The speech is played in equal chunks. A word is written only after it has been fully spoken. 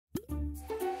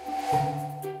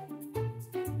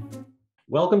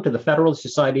Welcome to the Federalist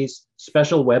Society's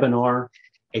special webinar,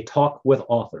 A Talk with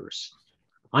Authors.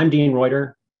 I'm Dean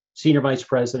Reuter, Senior Vice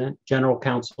President, General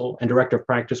Counsel, and Director of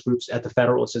Practice Groups at the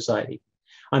Federalist Society.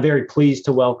 I'm very pleased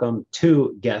to welcome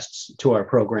two guests to our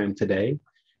program today,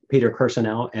 Peter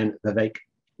Kirsanow and Vivek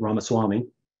Ramaswamy.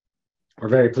 We're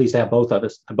very pleased to have both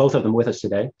of them with us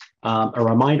today. A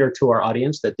reminder to our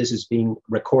audience that this is being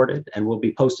recorded and will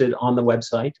be posted on the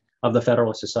website of the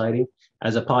Federalist Society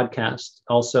as a podcast.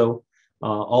 Also,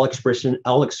 all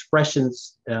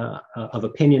expressions of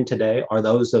opinion today are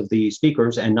those of the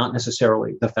speakers and not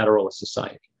necessarily the Federalist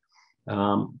Society.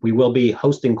 We will be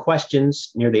hosting questions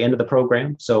near the end of the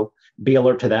program, so be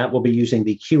alert to that. We'll be using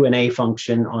the Q&A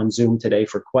function on Zoom today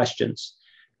for questions.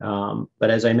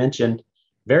 But as I mentioned,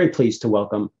 very pleased to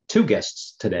welcome two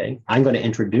guests today. I'm going to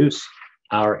introduce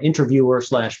our interviewer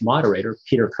slash moderator,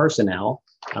 Peter Kirsanow,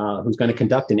 who's going to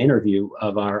conduct an interview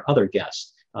of our other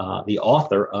guest, the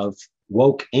author of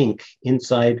Woke Inc.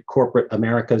 Inside Corporate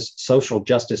America's Social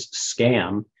Justice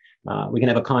Scam. We can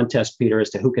have a contest, Peter, as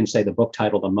to who can say the book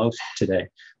title the most today.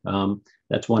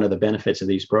 That's one of the benefits of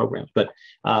these programs. But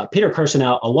Peter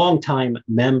Kirsanow, a longtime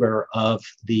member of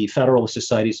the Federalist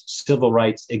Society's Civil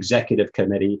Rights Executive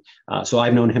Committee. So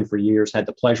I've known him for years, had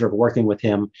the pleasure of working with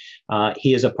him.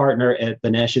 He is a partner at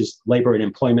Benesh's Labor and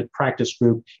Employment Practice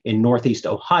Group in Northeast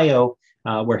Ohio,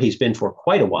 where he's been for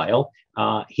quite a while.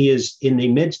 He is in the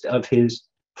midst of his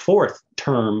fourth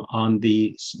term on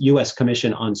the U.S.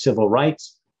 Commission on Civil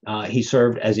Rights. He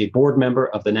served as a board member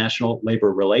of the National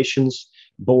Labor Relations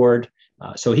Board.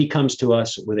 So he comes to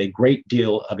us with a great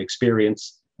deal of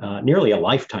experience, nearly a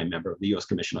lifetime member of the U.S.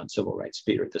 Commission on Civil Rights,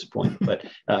 Peter, at this point. But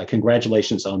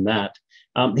congratulations on that.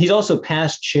 He's also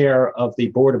past chair of the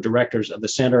board of directors of the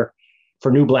Center for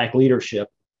New Black Leadership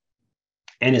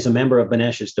and is a member of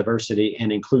Benesh's Diversity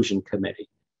and Inclusion Committee.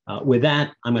 With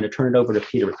that, I'm going to turn it over to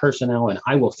Peter Kirsanow, and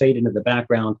I will fade into the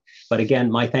background. But again,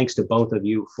 my thanks to both of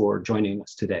you for joining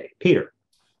us today. Peter.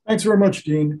 Thanks very much,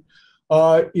 Dean.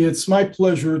 It's my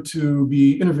pleasure to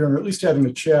be interviewing, or at least having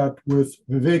a chat with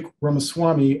Vivek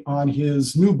Ramaswamy on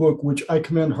his new book, which I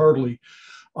commend heartily.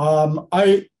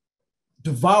 I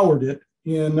devoured it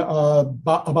in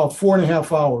about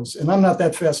 4.5 hours, and I'm not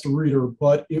that fast a reader,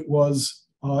 but it was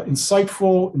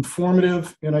insightful,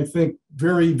 informative, and I think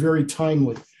very, very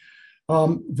timely.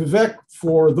 Vivek,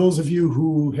 for those of you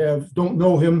who don't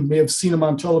know him, may have seen him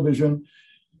on television,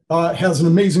 has an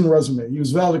amazing resume. He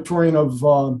was valedictorian of,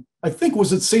 I think,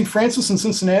 was it St. Francis in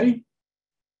Cincinnati?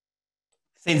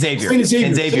 St. Xavier.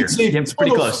 St. Xavier. Yep, it's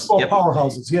pretty close. Yep.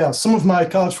 Powerhouses, yeah. Some of my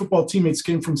college football teammates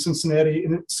came from Cincinnati,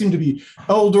 and it seemed to be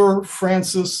Elder,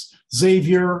 Francis,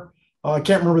 Xavier. I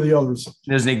can't remember the others.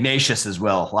 There's an Ignatius as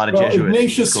well. A lot of Jesuits.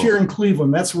 Ignatius here in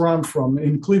Cleveland. That's where I'm from.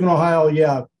 In Cleveland, Ohio,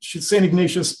 yeah. St.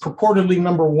 Ignatius, purportedly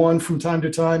 #1 from time to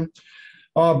time.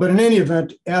 But in any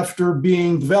event, after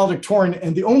being the valedictorian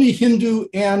and the only Hindu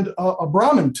and a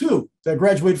Brahmin, too, that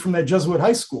graduated from that Jesuit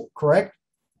high school, correct?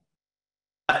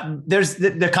 There's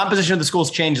the composition of the schools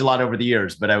changed a lot over the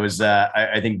years, but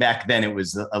I think back then it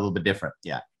was a little bit different.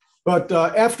 Yeah. But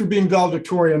after being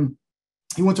valedictorian,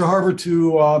 he went to Harvard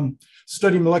to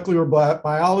study molecular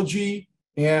biology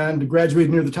and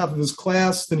graduated near the top of his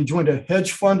class. Then he joined a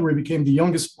hedge fund where he became the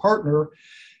youngest partner.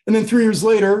 And then 3 years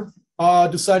later,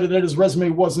 decided that his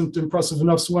resume wasn't impressive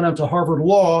enough, so went on to Harvard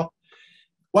Law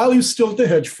while he was still at the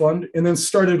hedge fund, and then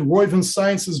started Roivant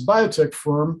Sciences biotech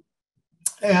firm.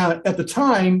 And at the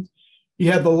time, he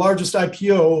had the largest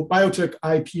biotech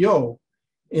IPO.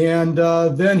 And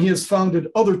then he has founded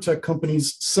other tech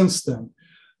companies since then.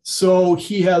 So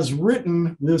he has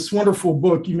written this wonderful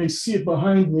book. You may see it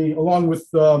behind me, along with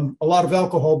a lot of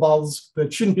alcohol bottles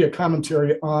that shouldn't be a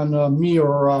commentary on me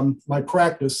or my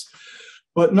practice.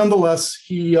 But nonetheless,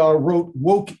 he wrote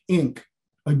Woke Inc.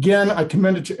 Again, I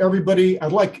commend it to everybody.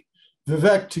 I'd like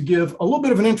Vivek to give a little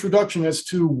bit of an introduction as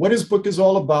to what his book is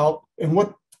all about and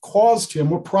what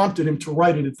prompted him to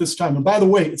write it at this time. And by the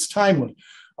way, it's timely.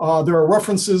 There are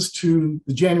references to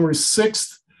the January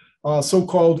 6th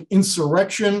so-called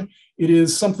insurrection. It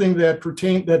is something that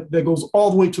goes all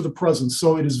the way to the present.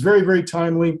 So it is very, very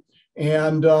timely.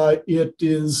 And it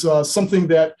is something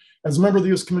that, as a member of the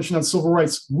U.S. Commission on Civil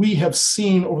Rights, we have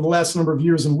seen over the last number of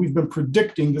years, and we've been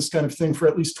predicting this kind of thing for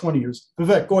at least 20 years.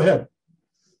 Vivek, go ahead.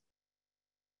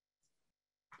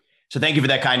 So thank you for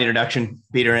that kind introduction,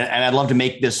 Peter. And I'd love to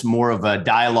make this more of a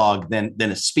dialogue than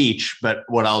a speech. But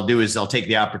what I'll do is I'll take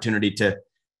the opportunity to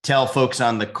tell folks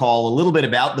on the call a little bit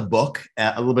about the book,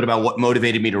 a little bit about what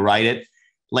motivated me to write it,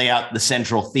 lay out the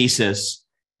central thesis,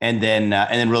 and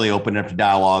then really open it up to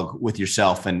dialogue with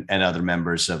yourself and other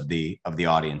members of the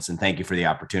audience. And thank you for the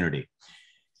opportunity.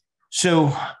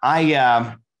 So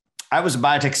I I was a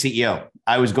biotech CEO.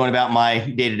 I was going about my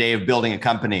day-to-day of building a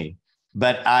company,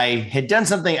 but I had done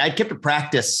something. I kept a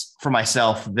practice for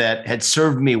myself that had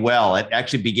served me well. It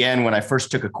actually began when I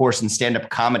first took a course in stand-up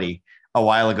comedy a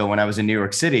while ago when I was in New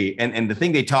York City. And the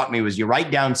thing they taught me was you write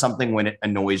down something when it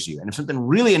annoys you. And if something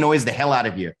really annoys the hell out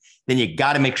of you, then you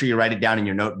got to make sure you write it down in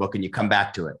your notebook and you come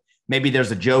back to it. Maybe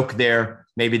there's a joke there.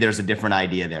 Maybe there's a different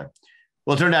idea there.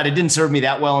 Well, it turned out it didn't serve me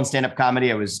that well in stand-up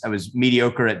comedy. I was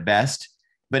mediocre at best,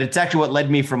 but it's actually what led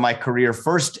me from my career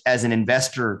first as an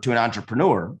investor to an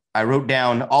entrepreneur. I wrote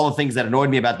down all the things that annoyed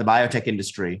me about the biotech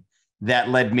industry that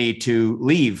led me to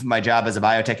leave my job as a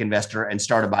biotech investor and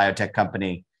start a biotech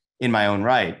company in my own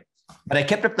right. But I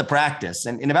kept up the practice.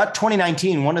 And in about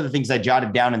 2019, one of the things I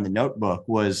jotted down in the notebook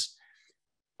was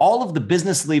all of the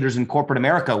business leaders in corporate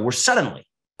America were suddenly,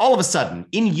 all of a sudden,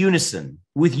 in unison,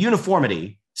 with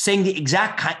uniformity, saying the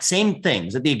exact same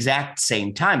things at the exact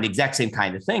same time, the exact same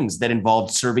kind of things that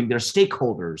involved serving their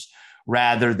stakeholders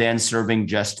rather than serving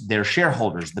just their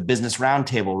shareholders. The Business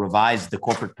Roundtable revised the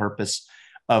corporate purpose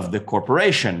of the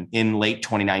corporation in late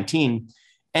 2019.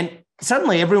 And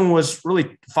suddenly everyone was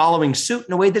really following suit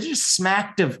in a way that just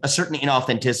smacked of a certain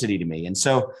inauthenticity to me. And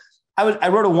so I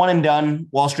wrote a one and done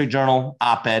Wall Street Journal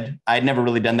op-ed. I had never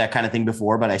really done that kind of thing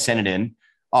before, but I sent it in,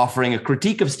 offering a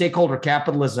critique of stakeholder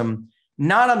capitalism,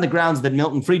 not on the grounds that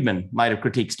Milton Friedman might have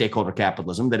critiqued stakeholder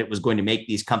capitalism, that it was going to make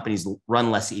these companies run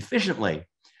less efficiently,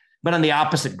 but on the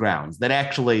opposite grounds, that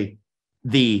actually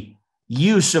the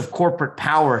use of corporate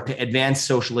power to advance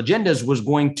social agendas was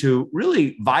going to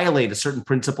really violate a certain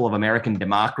principle of American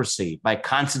democracy by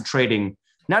concentrating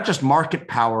not just market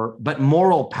power, but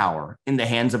moral power in the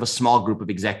hands of a small group of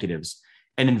executives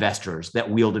and investors that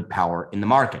wielded power in the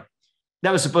market.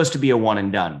 That was supposed to be a one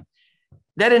and done.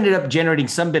 That ended up generating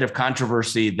some bit of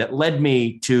controversy that led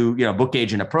me to, a book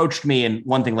agent approached me and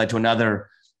one thing led to another.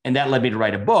 And that led me to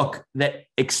write a book that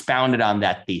expounded on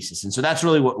that thesis. And so that's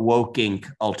really what Woke Inc.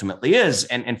 ultimately is.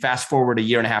 And fast forward a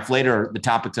year and a half later, the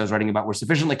topics I was writing about were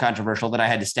sufficiently controversial that I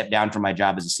had to step down from my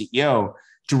job as a CEO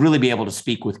to really be able to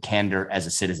speak with candor as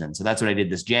a citizen. So that's what I did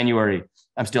this January.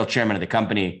 I'm still chairman of the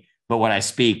company, but when I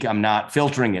speak, I'm not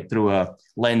filtering it through a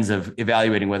lens of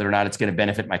evaluating whether or not it's going to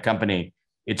benefit my company.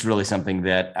 It's really something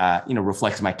that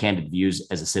reflects my candid views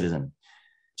as a citizen.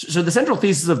 So the central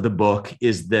thesis of the book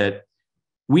is that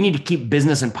we need to keep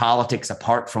business and politics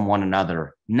apart from one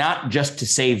another, not just to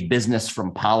save business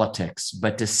from politics,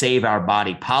 but to save our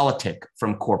body politic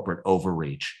from corporate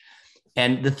overreach.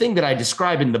 And the thing that I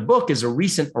describe in the book is a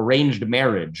recent arranged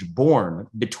marriage born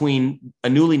between a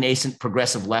newly nascent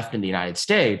progressive left in the United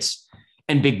States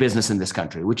and big business in this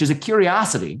country, which is a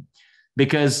curiosity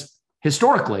because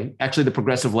historically, actually, the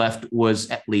progressive left was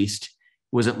at least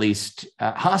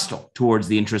hostile towards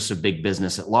the interests of big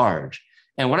business at large.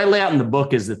 And what I lay out in the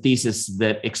book is the thesis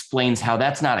that explains how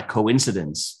that's not a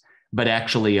coincidence, but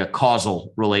actually a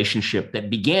causal relationship that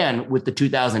began with the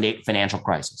 2008 financial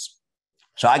crisis.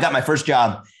 So I got my first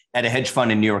job at a hedge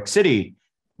fund in New York City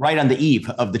right on the eve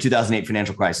of the 2008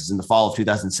 financial crisis in the fall of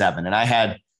 2007. And I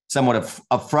had somewhat of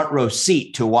a front row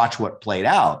seat to watch what played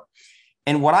out.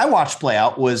 And what I watched play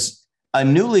out was a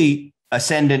newly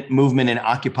ascendant movement in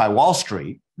Occupy Wall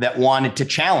Street that wanted to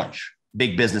challenge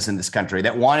big business in this country,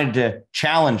 that wanted to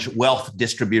challenge wealth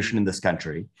distribution in this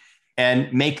country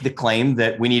and make the claim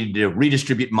that we needed to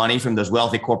redistribute money from those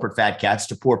wealthy corporate fat cats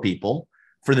to poor people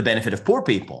for the benefit of poor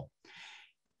people.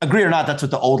 Agree or not, that's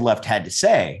what the old left had to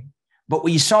say. But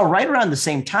what you saw right around the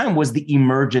same time was the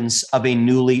emergence of a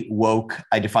newly woke,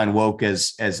 I define woke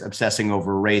as obsessing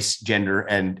over race, gender,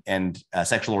 and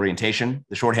sexual orientation,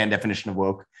 the shorthand definition of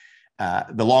woke.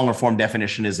 The longer form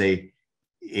definition is a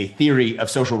theory of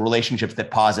social relationships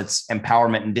that posits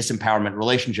empowerment and disempowerment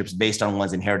relationships based on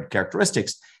one's inherited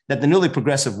characteristics, that the newly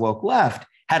progressive woke left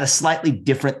had a slightly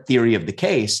different theory of the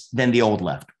case than the old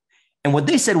left. And what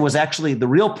they said was actually the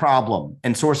real problem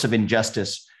and source of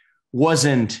injustice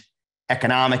wasn't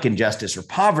economic injustice or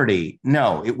poverty.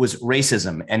 No, it was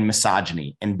racism and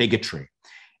misogyny and bigotry.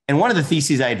 And one of the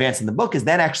theses I advance in the book is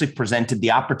that actually presented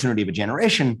the opportunity of a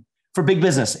generation for big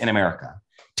business in America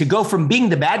to go from being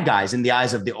the bad guys in the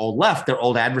eyes of the old left, their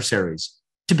old adversaries,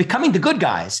 to becoming the good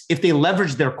guys if they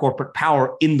leverage their corporate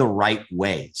power in the right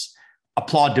ways.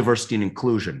 Applaud diversity and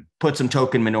inclusion, put some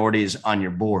token minorities on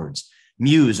your boards,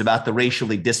 muse about the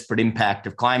racially disparate impact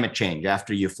of climate change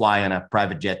after you fly on a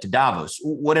private jet to Davos,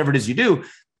 whatever it is you do.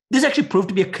 This actually proved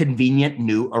to be a convenient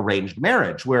new arranged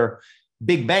marriage where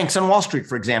big banks on Wall Street,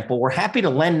 for example, were happy to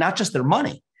lend not just their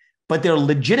money, but their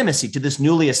legitimacy to this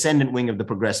newly ascendant wing of the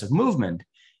progressive movement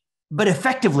But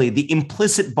effectively, the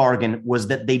implicit bargain was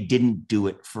that they didn't do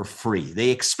it for free. They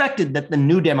expected that the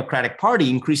new Democratic Party,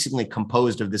 increasingly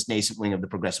composed of this nascent wing of the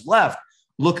progressive left,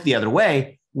 looked the other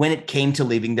way when it came to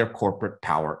leaving their corporate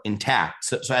power intact.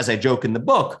 So as I joke in the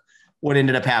book, what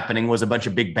ended up happening was a bunch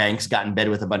of big banks got in bed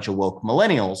with a bunch of woke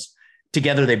millennials.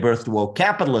 Together, they birthed woke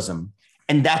capitalism.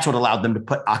 And that's what allowed them to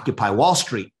put Occupy Wall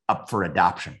Street up for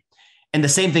adoption. And the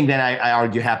same thing then I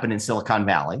argue happened in Silicon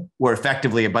Valley, where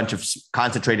effectively a bunch of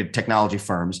concentrated technology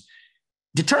firms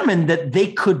determined that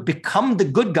they could become the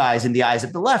good guys in the eyes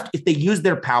of the left if they used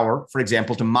their power, for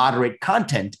example, to moderate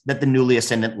content that the newly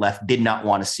ascendant left did not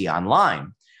want to see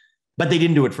online. But they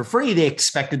didn't do it for free. They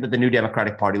expected that the new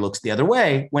Democratic Party looks the other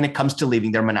way when it comes to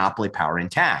leaving their monopoly power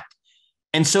intact.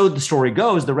 And so the story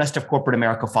goes, the rest of corporate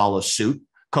America follows suit.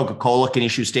 Coca-Cola can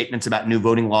issue statements about new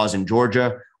voting laws in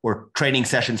Georgia or training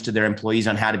sessions to their employees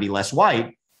on how to be less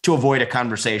white to avoid a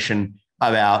conversation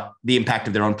about the impact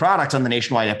of their own products on the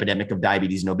nationwide epidemic of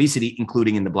diabetes and obesity,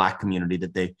 including in the Black community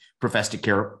that they profess to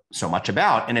care so much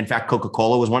about. And in fact,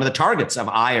 Coca-Cola was one of the targets of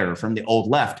ire from the old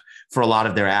left for a lot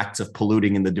of their acts of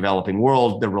polluting in the developing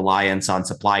world, the reliance on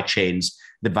supply chains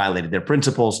that violated their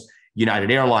principles,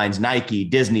 United Airlines, Nike,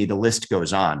 Disney, the list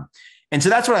goes on. And so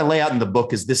that's what I lay out in the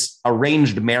book is this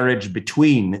arranged marriage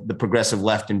between the progressive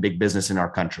left and big business in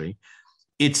our country.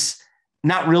 It's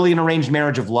not really an arranged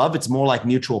marriage of love. It's more like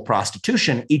mutual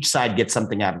prostitution. Each side gets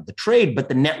something out of the trade, but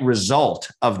the net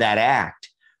result of that act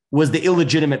was the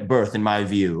illegitimate birth, in my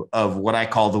view, of what I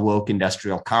call the woke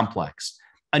industrial complex,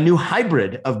 a new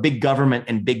hybrid of big government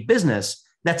and big business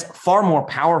that's far more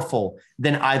powerful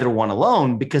than either one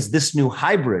alone, because this new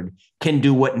hybrid can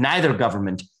do what neither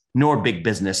government nor big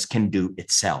business can do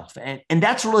itself. And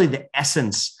that's really the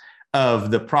essence of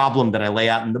the problem that I lay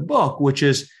out in the book, which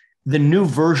is the new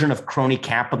version of crony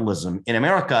capitalism in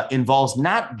America involves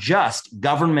not just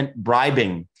government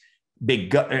bribing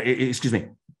big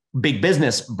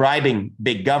business bribing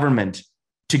big government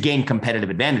to gain competitive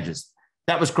advantages.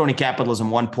 That was crony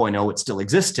capitalism 1.0. It still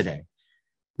exists today.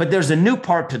 But there's a new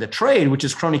part to the trade, which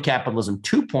is crony capitalism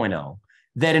 2.0,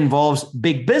 that involves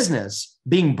big business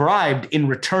being bribed in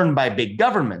return by big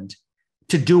government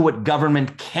to do what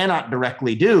government cannot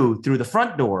directly do through the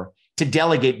front door, to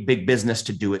delegate big business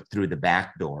to do it through the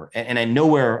back door. And I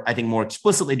nowhere, I think more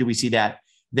explicitly do we see that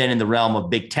than in the realm of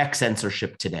big tech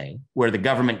censorship today, where the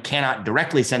government cannot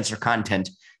directly censor content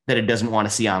that it doesn't want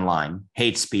to see online,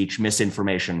 hate speech,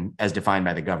 misinformation as defined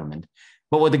by the government.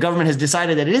 But what the government has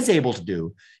decided that it is able to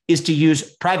do is to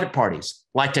use private parties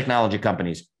like technology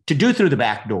companies to do through the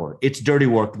back door its dirty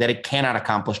work that it cannot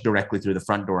accomplish directly through the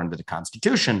front door under the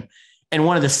Constitution. And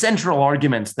one of the central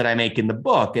arguments that I make in the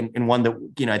book, and one that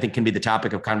I think can be the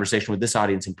topic of conversation with this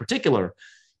audience in particular,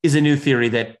 is a new theory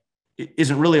that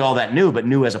isn't really all that new, but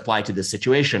new as applied to this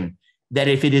situation, that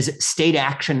if it is state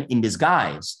action in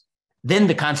disguise, then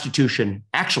the Constitution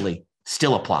actually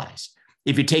still applies.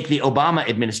 If you take the Obama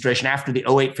administration after the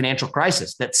 2008 financial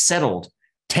crisis that settled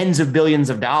tens of billions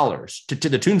of dollars to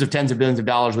the tunes of tens of billions of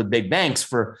dollars with big banks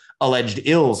for alleged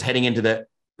ills heading into the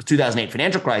 2008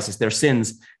 financial crisis, their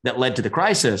sins that led to the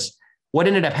crisis, what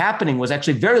ended up happening was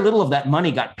actually very little of that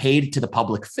money got paid to the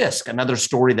public fisc, another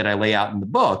story that I lay out in the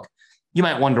book. You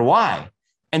might wonder why.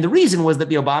 And the reason was that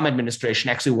the Obama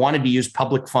administration actually wanted to use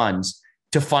public funds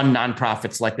to fund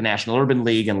nonprofits like the National Urban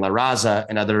League and La Raza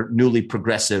and other newly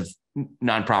progressive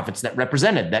nonprofits that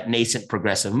represented that nascent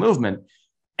progressive movement.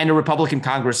 And the Republican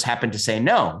Congress happened to say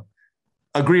no.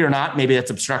 Agree or not, maybe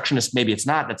that's obstructionist, maybe it's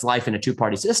not. That's life in a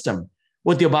two-party system.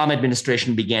 What the Obama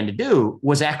administration began to do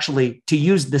was actually to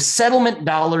use the settlement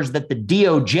dollars that the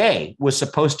DOJ was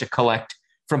supposed to collect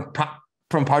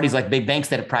from parties like big banks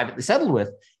that it privately settled with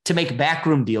to make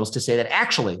backroom deals to say that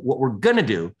actually what we're going to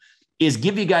do is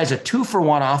give you guys a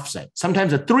 2-for-1 offset,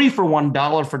 sometimes a 3-for-1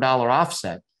 dollar-for-dollar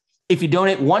offset. If you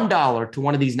donate $1 to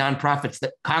one of these nonprofits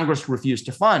that Congress refused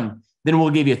to fund, then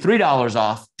we'll give you $3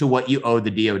 off to what you owe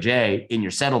the DOJ in your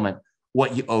settlement,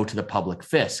 what you owe to the public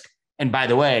fisc. And by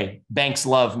the way, banks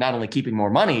love not only keeping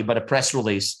more money, but a press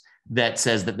release that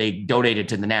says that they donated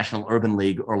to the National Urban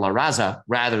League or La Raza,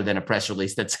 rather than a press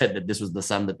release that said that this was the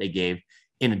sum that they gave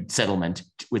in a settlement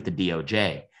with the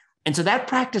DOJ. And so that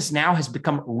practice now has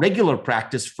become regular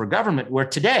practice for government, where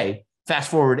today, fast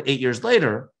forward 8 years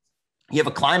later, you have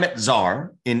a climate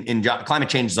czar climate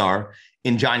change czar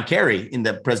in John Kerry in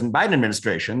the President Biden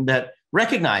administration that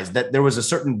recognized that there was a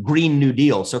certain Green New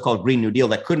Deal, so-called Green New Deal,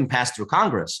 that couldn't pass through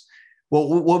Congress.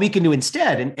 Well, what we can do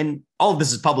instead, and all of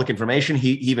this is public information,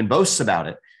 he even boasts about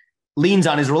it, leans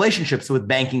on his relationships with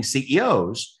banking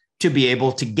CEOs to be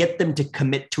able to get them to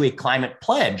commit to a climate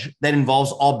pledge that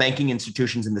involves all banking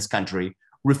institutions in this country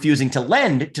refusing to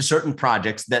lend to certain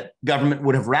projects that government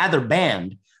would have rather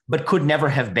banned, but could never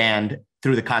have banned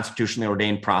through the constitutionally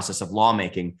ordained process of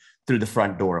lawmaking through the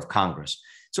front door of Congress.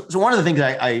 So one of the things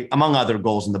I, among other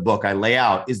goals in the book, I lay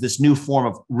out is this new form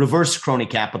of reverse crony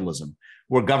capitalism,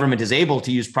 where government is able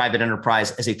to use private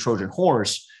enterprise as a Trojan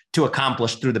horse to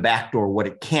accomplish through the back door what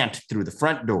it can't through the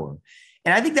front door.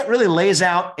 And I think that really lays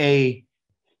out a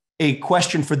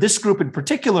question for this group in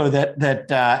particular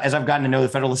that as I've gotten to know the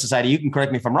Federalist Society, you can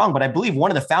correct me if I'm wrong, but I believe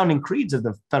one of the founding creeds of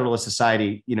the Federalist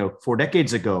Society, 4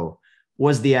 decades ago,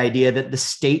 was the idea that the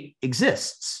state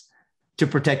exists to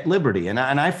protect liberty. And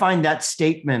I find that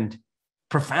statement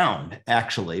profound,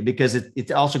 actually, because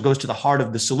it also goes to the heart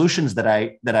of the solutions that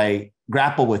I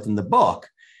grapple with in the book,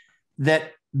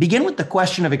 that begin with the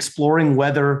question of exploring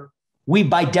whether we,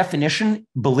 by definition,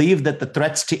 believe that the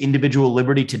threats to individual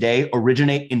liberty today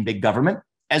originate in big government,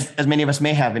 as many of us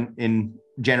may have in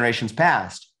generations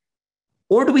past.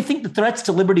 Or do we think the threats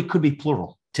to liberty could be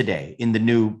plural today in the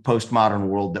new postmodern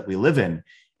world that we live in?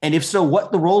 And if so,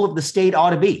 what the role of the state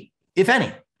ought to be, if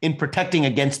any, in protecting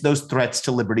against those threats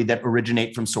to liberty that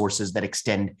originate from sources that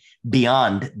extend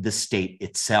beyond the state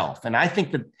itself? And I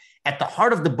think that at the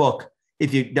heart of the book,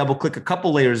 if you double click a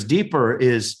couple layers deeper,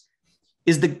 is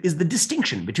the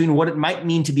distinction between what it might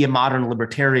mean to be a modern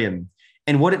libertarian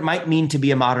and what it might mean to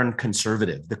be a modern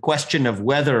conservative. The question of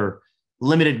whether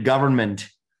limited government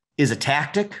is a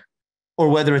tactic or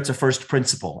whether it's a first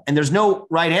principle. And there's no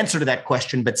right answer to that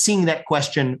question, but seeing that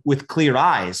question with clear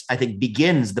eyes, I think,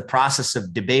 begins the process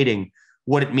of debating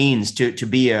what it means to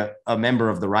be a member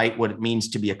of the right, what it means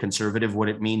to be a conservative, what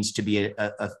it means to be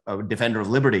a defender of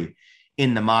liberty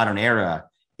in the modern era.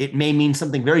 It may mean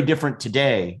something very different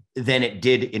today than it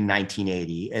did in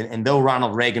 1980. And though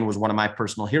Ronald Reagan was one of my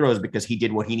personal heroes because he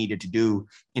did what he needed to do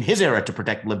in his era to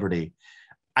protect liberty,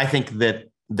 I think that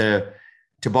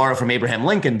to borrow from Abraham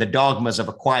Lincoln, the dogmas of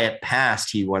a quiet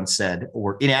past, he once said,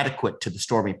 were inadequate to the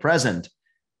stormy present.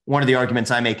 One of the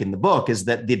arguments I make in the book is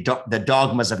that the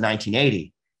dogmas of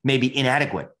 1980 may be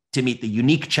inadequate to meet the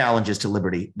unique challenges to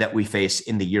liberty that we face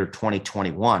in the year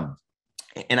 2021.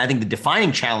 And I think the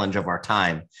defining challenge of our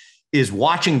time is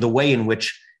watching the way in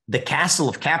which the castle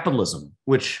of capitalism,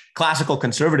 which classical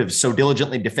conservatives so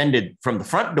diligently defended from the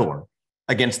front door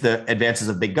against the advances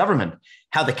of big government,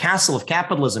 how the castle of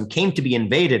capitalism came to be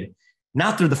invaded,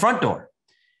 not through the front door,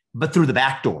 but through the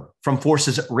back door, from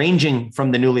forces ranging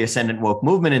from the newly ascendant woke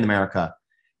movement in America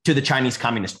to the Chinese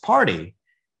Communist Party.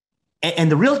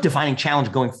 And the real defining challenge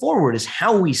going forward is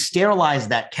how we sterilize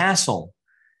that castle,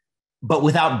 but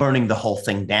without burning the whole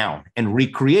thing down and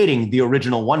recreating the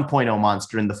original 1.0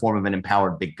 monster in the form of an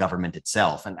empowered big government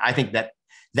itself. And I think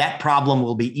that problem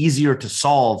will be easier to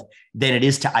solve than it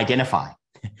is to identify.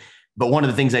 But one of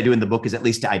the things I do in the book is at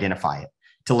least to identify it,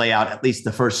 to lay out at least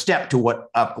the first step to what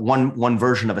one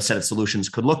version of a set of solutions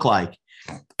could look like,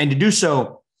 and to do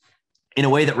so in a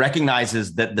way that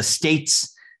recognizes that the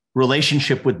state's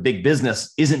relationship with big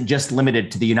business isn't just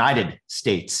limited to the United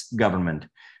States government,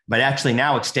 but actually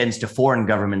now extends to foreign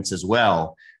governments as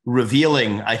well,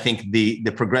 revealing, I think, the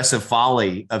progressive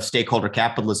folly of stakeholder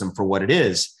capitalism for what it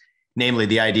is, namely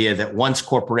the idea that once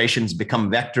corporations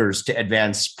become vectors to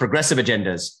advance progressive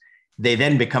agendas, they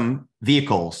then become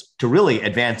vehicles to really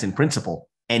advance in principle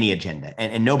any agenda.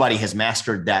 And nobody has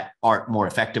mastered that art more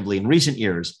effectively in recent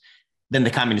years than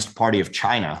the Communist Party of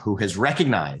China, who has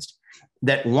recognized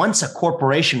that once a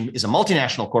corporation is a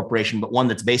multinational corporation, but one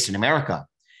that's based in America,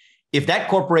 if that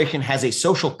corporation has a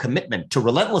social commitment to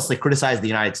relentlessly criticize the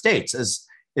United States, as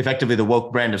effectively the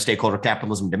woke brand of stakeholder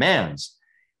capitalism demands,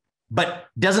 but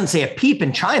doesn't say a peep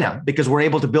in China because we're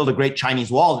able to build a great Chinese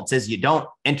wall that says you don't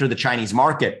enter the Chinese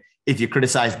market if you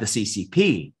criticize the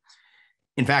CCP.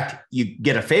 In fact, you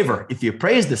get a favor if you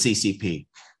praise the CCP.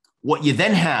 What you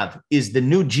then have is the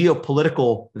new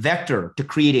geopolitical vector to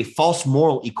create a false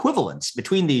moral equivalence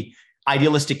between the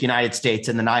idealistic United States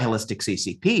and the nihilistic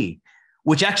CCP,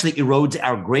 which actually erodes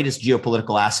our greatest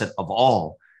geopolitical asset of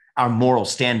all, our moral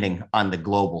standing on the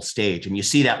global stage. And you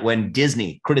see that when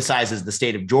Disney criticizes the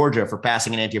state of Georgia for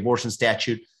passing an anti-abortion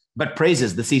statute, but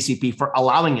praises the CCP for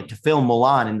allowing it to film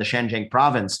Mulan in the Xinjiang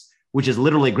province, which is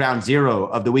literally ground zero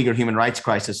of the Uyghur human rights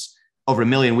crisis. Over 1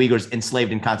 million Uyghurs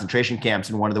enslaved in concentration camps,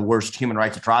 and one of the worst human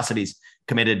rights atrocities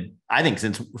committed, I think,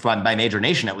 by major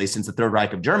nation, at least since the Third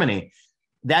Reich of Germany.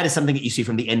 That is something that you see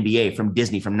from the NBA, from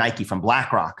Disney, from Nike, from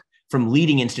BlackRock, from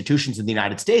leading institutions in the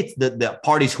United States. The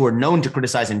parties who are known to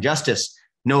criticize injustice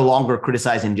no longer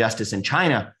criticize injustice in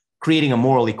China, creating a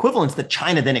moral equivalence that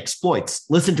China then exploits.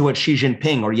 Listen to what Xi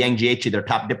Jinping or Yang Jiechi, their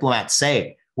top diplomats,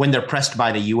 say when they're pressed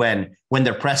by the UN, when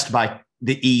they're pressed by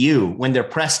the EU, when they're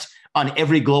pressed on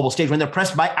every global stage, when they're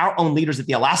pressed by our own leaders at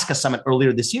the Alaska summit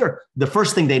earlier this year, the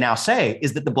first thing they now say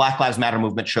is that the Black Lives Matter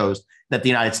movement shows that the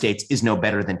United States is no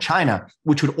better than China,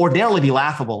 which would ordinarily be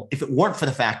laughable if it weren't for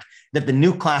the fact that the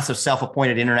new class of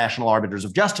self-appointed international arbiters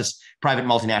of justice, private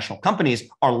multinational companies,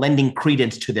 are lending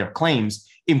credence to their claims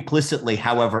implicitly,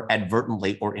 however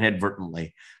advertently or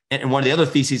inadvertently. And one of the other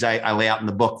theses I lay out in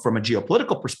the book from a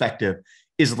geopolitical perspective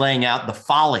is laying out the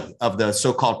folly of the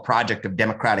so-called project of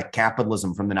democratic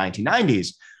capitalism from the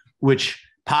 1990s, which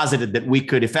posited that we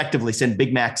could effectively send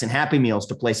Big Macs and Happy Meals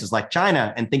to places like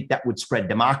China and think that would spread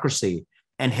democracy,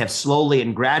 and have slowly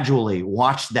and gradually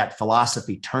watched that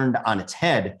philosophy turned on its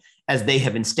head as they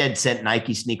have instead sent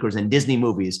Nike sneakers and Disney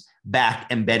movies back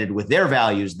embedded with their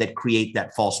values that create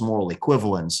that false moral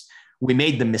equivalence. We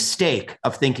made the mistake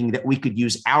of thinking that we could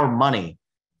use our money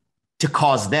to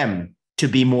cause them to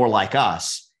be more like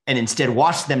us, and instead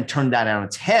watch them turn that on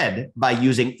its head by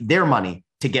using their money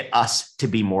to get us to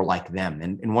be more like them.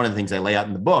 And one of the things I lay out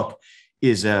in the book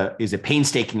is a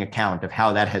painstaking account of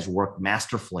how that has worked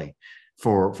masterfully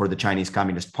for the Chinese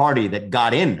Communist Party, that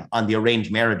got in on the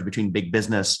arranged marriage between big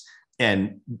business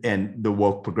and the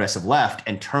woke progressive left,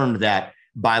 and turned that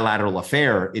bilateral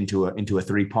affair into a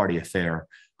three-party affair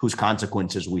whose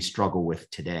consequences we struggle with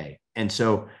today. And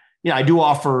so, I do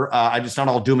offer, it's not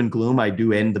all doom and gloom. I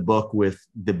do end the book with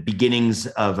the beginnings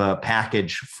of a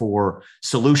package for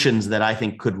solutions that I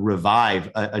think could revive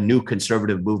a new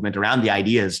conservative movement around the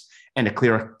ideas and a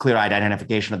clear-eyed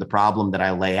identification of the problem that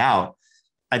I lay out.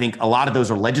 I think a lot of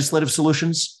those are legislative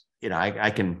solutions.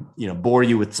 I can, bore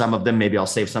you with some of them. Maybe I'll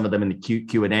save some of them in the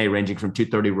Q&A, ranging from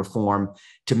 230 reform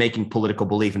to making political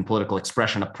belief and political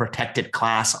expression a protected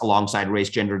class alongside race,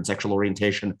 gender, and sexual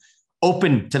orientation,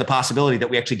 open to the possibility that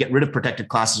we actually get rid of protected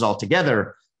classes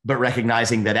altogether, but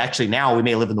recognizing that actually now we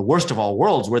may live in the worst of all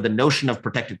worlds, where the notion of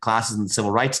protected classes in the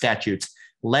civil rights statutes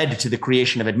led to the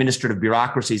creation of administrative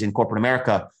bureaucracies in corporate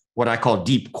America, what I call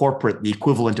deep corporate, the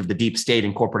equivalent of the deep state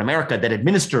in corporate America, that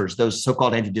administers those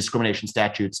so-called anti-discrimination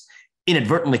statutes,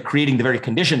 inadvertently creating the very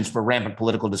conditions for rampant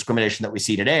political discrimination that we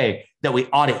see today, that we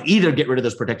ought to either get rid of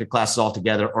those protected classes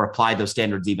altogether or apply those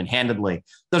standards even-handedly.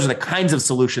 Those are the kinds of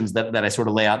solutions that I sort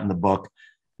of lay out in the book.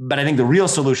 But I think the real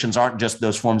solutions aren't just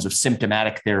those forms of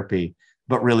symptomatic therapy,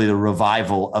 but really the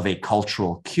revival of a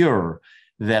cultural cure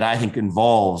that I think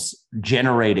involves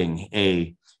generating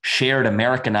a shared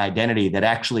American identity that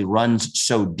actually runs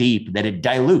so deep that it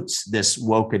dilutes this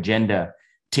woke agenda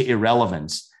to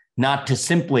irrelevance, not to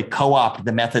simply co-opt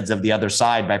the methods of the other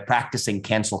side by practicing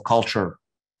cancel culture.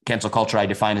 Cancel culture I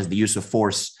define as the use of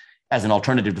force as an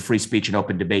alternative to free speech and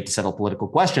open debate to settle political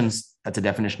questions. That's a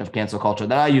definition of cancel culture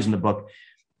that I use in the book.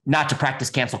 Not to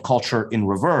practice cancel culture in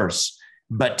reverse,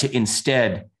 but to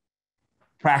instead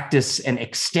practice and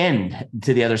extend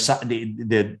to the other side,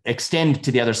 the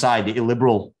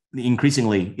illiberal, the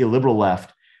increasingly illiberal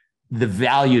left, the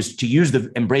values,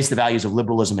 to embrace the values of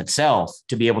liberalism itself,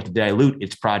 to be able to dilute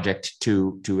its project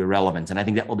to irrelevance. And I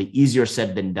think that will be easier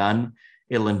said than done.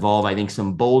 It'll involve, I think,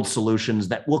 some bold solutions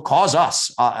that will cause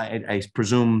us, I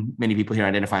presume many people here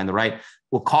identify on the right,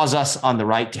 will cause us on the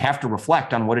right to have to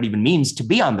reflect on what it even means to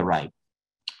be on the right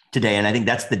today. And I think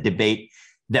that's the debate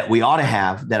that we ought to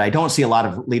have, that I don't see a lot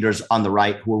of leaders on the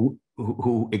right who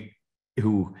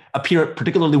appear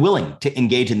particularly willing to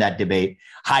engage in that debate,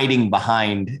 hiding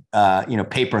behind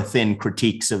paper thin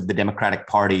critiques of the Democratic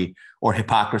Party or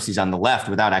hypocrisies on the left,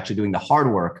 without actually doing the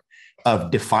hard work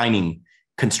of defining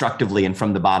constructively and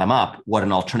from the bottom up what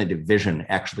an alternative vision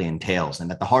actually entails.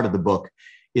 And at the heart of the book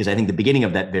is, I think, the beginning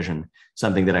of that vision,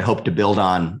 something that I hope to build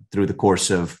on through the course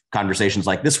of conversations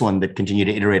like this one that continue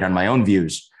to iterate on my own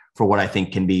views for what I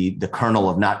think can be the kernel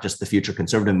of not just the future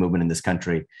conservative movement in this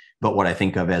country, but what I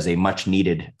think of as a much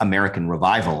needed American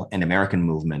revival and American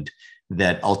movement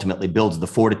that ultimately builds the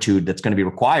fortitude that's going to be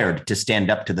required to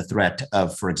stand up to the threat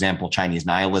of, for example, Chinese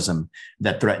nihilism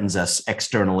that threatens us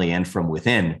externally and from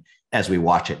within as we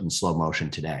watch it in slow motion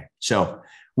today. So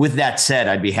with that said,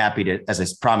 I'd be happy to, as I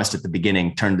promised at the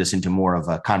beginning, turn this into more of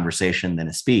a conversation than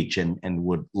a speech, and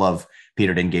would love,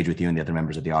 Peter, to engage with you and the other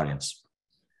members of the audience.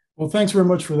 Well, thanks very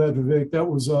much for that, Vivek. That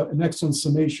was an excellent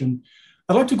summation.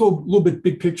 I'd like to go a little bit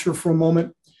big picture for a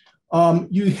moment.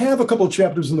 You have a couple of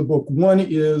chapters in the book. One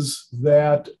is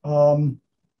that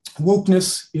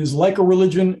wokeness is like a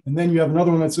religion, and then you have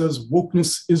another one that says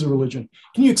wokeness is a religion.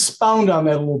 Can you expound on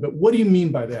that a little bit? What do you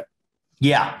mean by that?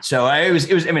 Yeah. So it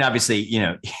was, I mean, obviously,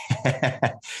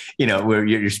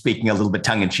 you're speaking a little bit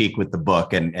tongue in cheek with the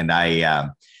book. And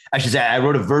I should say, I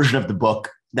wrote a version of the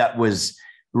book that was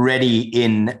ready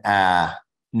in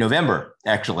November,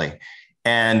 actually.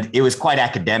 And it was quite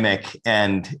academic.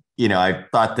 And, I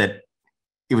thought that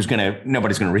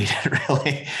nobody's going to read it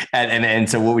really. And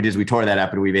so what we did is we tore that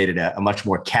up and we made it a much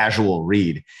more casual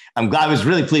read. I was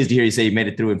really pleased to hear you say you made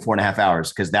it through in 4.5 hours,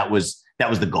 because that was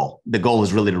the goal. The goal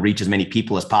is really to reach as many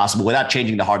people as possible without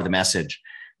changing the heart of the message,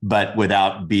 but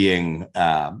without being,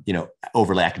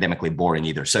 overly academically boring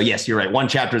either. So yes, you're right. One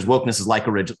chapter is wokeness is like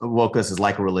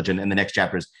a religion. And the next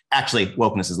chapter is actually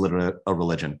wokeness is literally a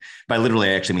religion. By literally,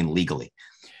 I actually mean legally.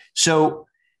 So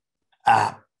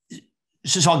I'll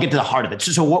get to the heart of it.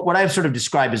 So what I've sort of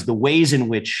described is the ways in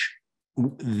which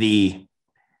the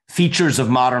features of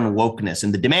modern wokeness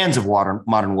and the demands of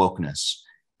modern wokeness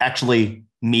actually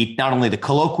meet not only the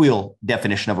colloquial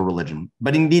definition of a religion,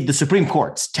 but indeed the Supreme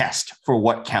Court's test for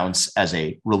what counts as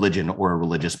a religion or a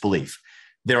religious belief.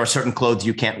 There are certain clothes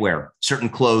you can't wear,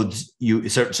 certain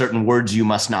words you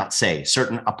must not say,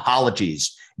 certain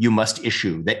apologies you must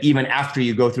issue, that even after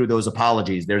you go through those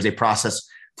apologies, there's a process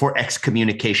for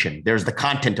excommunication. There's the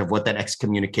content of what that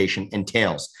excommunication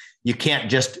entails. You can't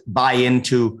just buy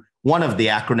into one of the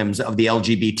acronyms of the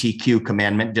LGBTQ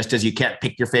commandment, just as you can't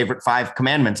pick your favorite 5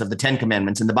 commandments of the 10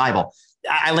 commandments in the Bible.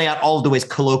 I lay out all of the ways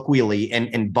colloquially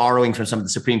and borrowing from some of the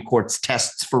Supreme Court's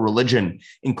tests for religion,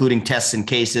 including tests in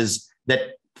cases that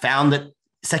found that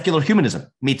secular humanism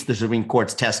meets the Supreme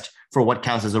Court's test for what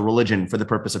counts as a religion for the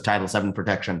purpose of Title VII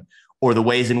protection, or the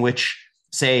ways in which,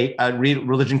 say, a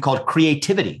religion called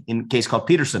creativity, in a case called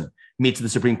Peterson, meets the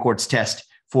Supreme Court's test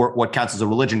for what counts as a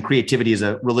religion. Creativity is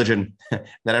a religion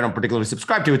that I don't particularly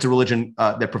subscribe to. It's a religion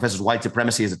that professes white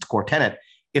supremacy as its core tenet.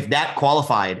 If that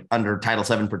qualified under Title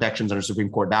VII protections under Supreme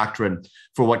Court doctrine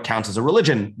for what counts as a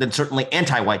religion, then certainly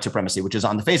anti-white supremacy, which is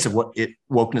on the face of what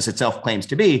wokeness itself claims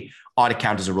to be, ought to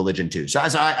count as a religion too. So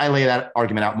as I lay that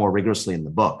argument out more rigorously in the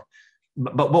book.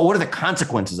 But what are the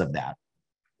consequences of that?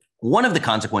 One of the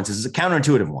consequences is a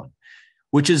counterintuitive one,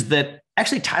 which is that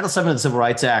actually Title VII of the Civil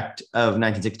Rights Act of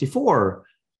 1964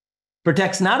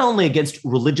 protects not only against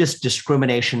religious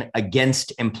discrimination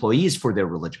against employees for their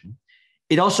religion,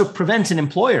 it also prevents an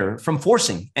employer from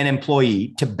forcing an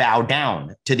employee to bow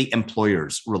down to the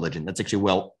employer's religion. That's actually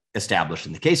well established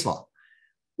in the case law.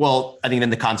 Well, I think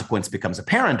then the consequence becomes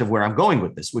apparent of where I'm going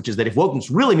with this, which is that if wokeness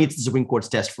really meets the Supreme Court's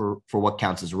test for what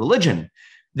counts as a religion,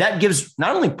 that gives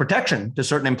not only protection to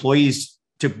certain employees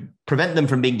to prevent them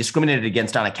from being discriminated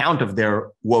against on account of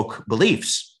their woke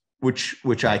beliefs,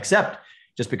 which I accept.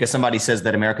 Just because somebody says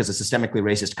that America is a systemically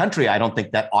racist country, I don't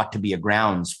think that ought to be a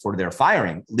grounds for their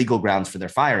firing, legal grounds for their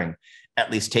firing, at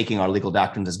least taking our legal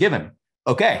doctrines as given.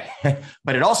 Okay.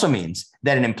 But it also means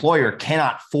that an employer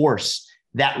cannot force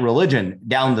that religion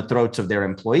down the throats of their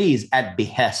employees at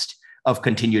behest of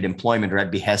continued employment or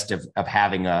at behest of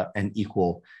having an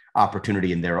equal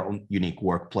opportunity in their own unique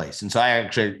workplace. And so I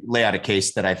actually lay out a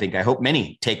case that I hope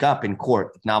many take up in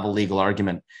court, novel legal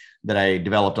argument that I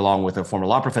developed along with a former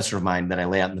law professor of mine that I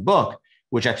lay out in the book,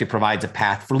 which actually provides a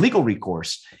path for legal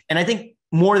recourse. And I think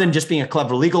more than just being a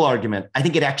clever legal argument, I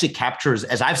think it actually captures,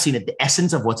 as I've seen it, the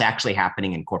essence of what's actually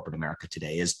happening in corporate America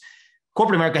today is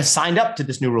corporate America has signed up to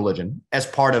this new religion as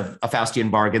part of a Faustian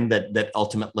bargain that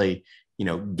ultimately,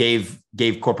 gave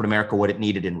corporate America what it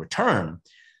needed in return.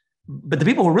 But the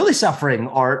people who are really suffering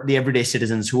are the everyday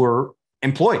citizens who are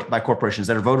employed by corporations,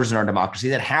 that are voters in our democracy,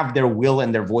 that have their will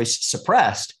and their voice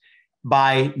suppressed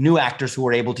by new actors who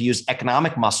are able to use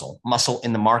economic muscle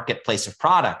in the marketplace of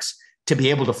products to be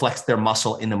able to flex their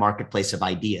muscle in the marketplace of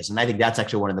ideas. And I think that's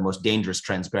actually one of the most dangerous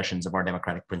transgressions of our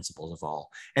democratic principles of all.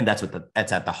 And that's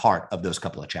at the heart of those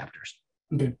couple of chapters.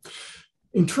 Okay.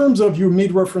 In terms of, you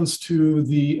made reference to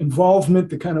the involvement,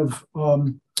 the kind of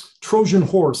Trojan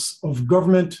horse of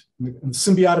government and the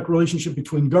symbiotic relationship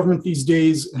between government these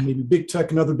days and maybe big tech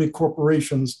and other big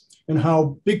corporations, and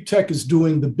how big tech is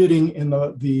doing the bidding and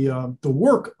the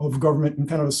work of government in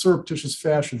kind of a surreptitious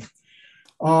fashion.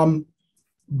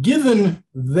 Given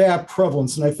that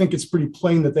prevalence, and I think it's pretty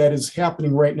plain that is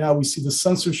happening right now, we see the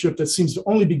censorship that seems to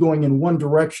only be going in one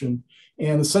direction,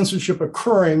 and the censorship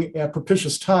occurring at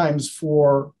propitious times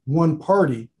for one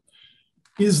party.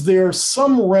 Is there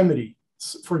some remedy?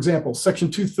 For example, Section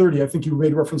 230, I think you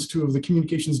made reference to, of the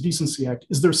Communications Decency Act.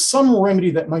 Is there some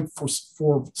remedy that might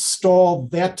forestall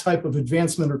that type of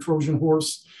advancement or Trojan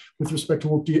horse with respect to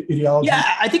woke ideology? Yeah,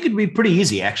 I think it'd be pretty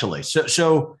easy, actually.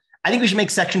 So I think we should make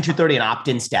Section 230 an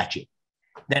opt-in statute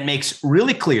that makes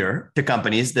really clear to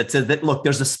companies that says that, look,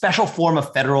 there's a special form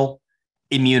of federal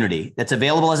immunity that's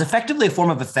available as effectively a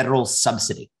form of a federal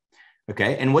subsidy.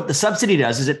 Okay. And what the subsidy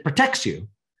does is it protects you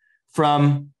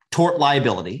from tort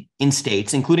liability in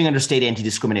states, including under state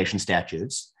anti-discrimination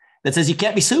statutes, that says you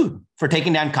can't be sued for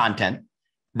taking down content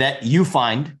that you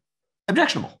find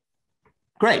objectionable.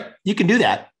 Great. You can do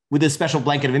that with this special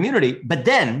blanket of immunity, but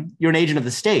then you're an agent of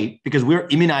the state because we're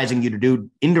immunizing you to do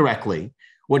indirectly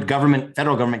what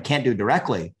federal government can't do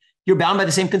directly. You're bound by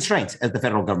the same constraints as the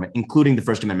federal government, including the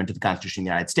First Amendment to the Constitution of the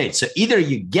United States. So either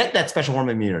you get that special form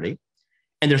of immunity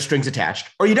and there's strings attached,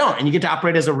 or you don't, and you get to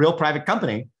operate as a real private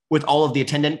company with all of the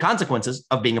attendant consequences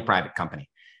of being a private company.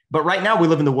 But right now we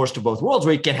live in the worst of both worlds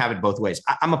where you can't have it both ways.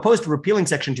 I'm opposed to repealing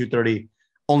Section 230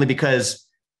 only because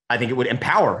I think it would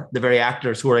empower the very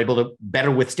actors who are able to better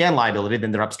withstand liability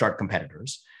than their upstart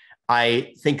competitors.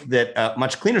 I think that a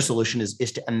much cleaner solution is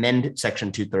to amend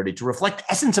Section 230 to reflect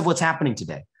the essence of what's happening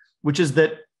today, which is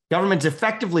that government's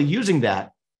effectively using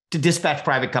that to dispatch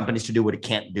private companies to do what it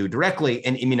can't do directly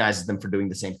and immunizes them for doing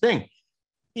the same thing.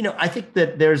 I think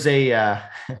that there's a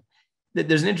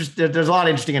lot of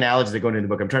interesting analogies that go into the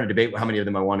book. I'm trying to debate how many of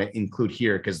them I want to include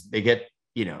here because they get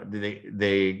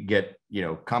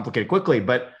complicated quickly.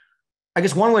 But I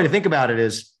guess one way to think about it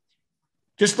is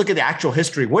just look at the actual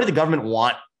history. What did the government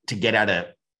want to get out of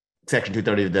Section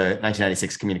 230 of the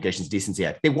 1996 Communications Decency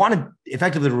Act? They wanted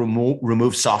effectively to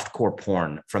remove softcore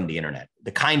porn from the internet,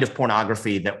 the kind of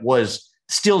pornography that was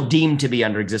still deemed to be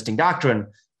under existing doctrine,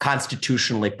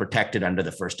 constitutionally protected under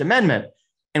the First Amendment.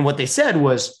 And what they said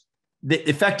was that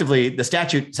effectively the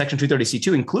statute, Section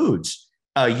 230C2, includes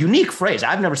a unique phrase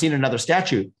I've never seen in another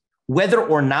statute: whether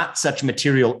or not such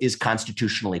material is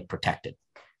constitutionally protected.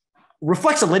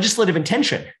 Reflects a legislative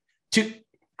intention to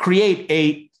create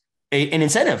an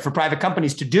incentive for private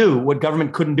companies to do what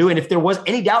government couldn't do. And if there was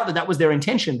any doubt that that was their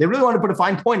intention, they really wanted to put a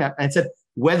fine point on it and said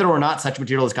whether or not such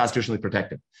material is constitutionally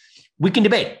protected. We can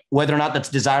debate whether or not that's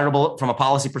desirable from a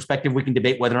policy perspective. We can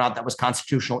debate whether or not that was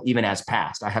constitutional even as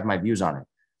passed. I have my views on it.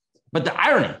 But the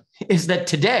irony is that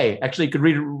today, actually, you could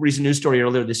read a recent news story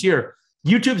earlier this year,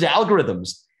 YouTube's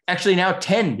algorithms actually now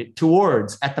tend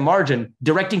towards, at the margin,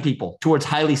 directing people towards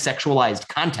highly sexualized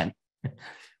content.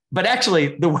 But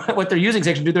actually, what they're using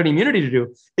Section 230 immunity to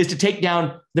do is to take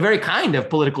down the very kind of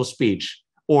political speech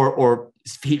or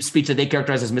speech that they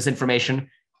characterize as misinformation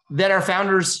that our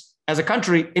founders as a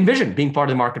country envisioned being part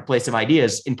of the marketplace of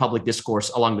ideas in public discourse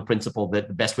along the principle that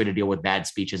the best way to deal with bad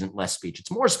speech isn't less speech,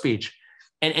 it's more speech.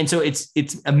 And so it's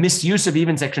a misuse of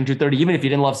even Section 230, even if you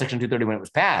didn't love Section 230 when it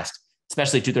was passed,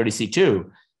 especially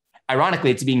 230C2. Ironically,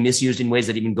 it's being misused in ways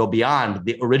that even go beyond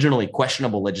the originally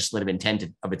questionable legislative intent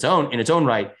of its own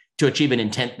right, to achieve an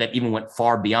intent that even went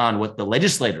far beyond what the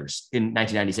legislators in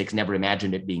 1996 never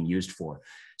imagined it being used for.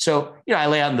 So, I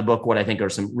lay out in the book what I think are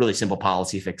some really simple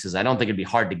policy fixes. I don't think it'd be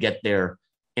hard to get there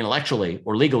intellectually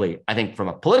or legally. I think from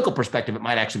a political perspective, it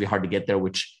might actually be hard to get there,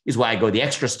 which is why I go the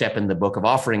extra step in the book of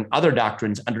offering other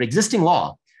doctrines under existing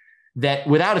law that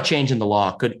without a change in the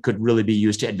law could really be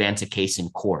used to advance a case in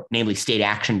court, namely state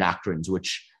action doctrines,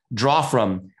 which draw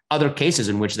from other cases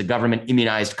in which the government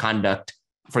immunized conduct.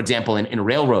 For example, in a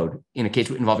railroad, in a case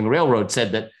involving a railroad,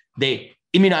 said that they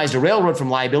immunized a railroad from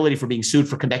liability for being sued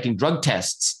for conducting drug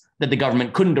tests that the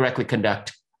government couldn't directly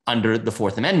conduct under the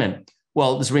Fourth Amendment.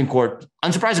 Well, the Supreme Court,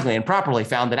 unsurprisingly and properly,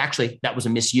 found that actually that was a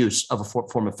misuse of a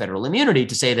form of federal immunity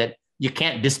to say that you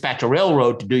can't dispatch a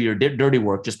railroad to do your dirty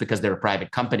work just because they're a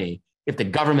private company. If the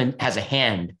government has a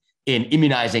hand in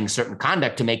immunizing certain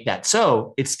conduct to make that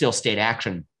so, it's still state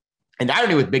action. And the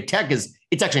irony with big tech is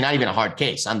it's actually not even a hard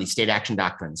case on these state action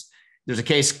doctrines. There's a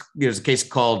case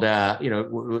called,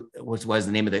 what was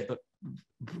the name of the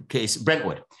case?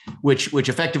 Brentwood, which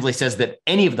effectively says that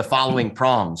any of the following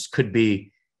prongs could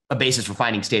be a basis for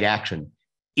finding state action: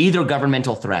 either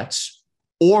governmental threats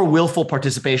or willful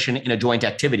participation in a joint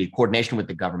activity, coordination with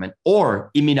the government,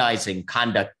 or immunizing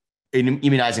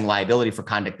liability for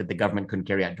conduct that the government couldn't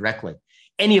carry out directly.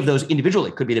 Any of those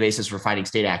individually could be the basis for finding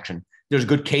state action. There's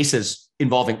good cases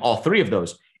involving all three of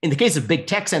those. In the case of big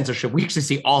tech censorship, we actually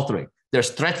see all three. There's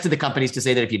threats to the companies to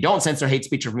say that if you don't censor hate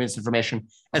speech or misinformation,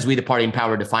 as we, the party in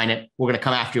power, define it, we're going to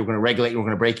come after you, we're going to regulate you, we're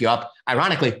going to break you up.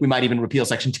 Ironically, we might even repeal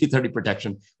Section 230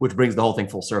 protection, which brings the whole thing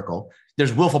full circle.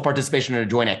 There's willful participation in a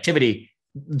joint activity.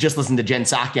 Just listen to Jen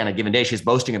Psaki on a given day. She's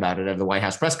boasting about it at the White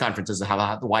House press conferences,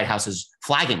 how the White House is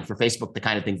flagging for Facebook the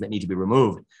kind of things that need to be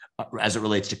removed as it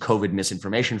relates to COVID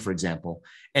misinformation, for example.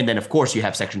 And then, of course, you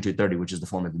have Section 230, which is the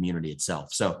form of immunity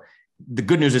itself. So the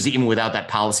good news is even without that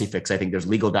policy fix, I think there's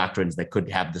legal doctrines that could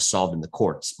have this solved in the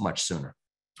courts much sooner.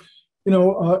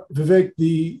 Vivek,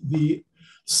 the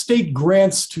state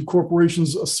grants to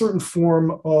corporations a certain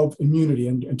form of immunity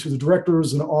and to the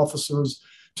directors and officers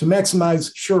to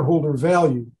maximize shareholder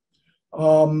value.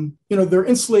 They're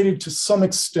insulated to some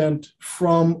extent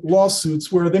from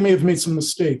lawsuits where they may have made some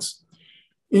mistakes.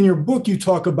 In your book, you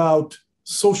talk about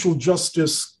social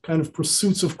justice kind of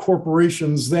pursuits of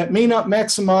corporations that may not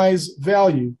maximize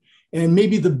value and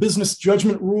maybe the business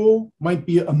judgment rule might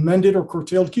be amended or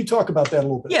curtailed. Can you talk about that a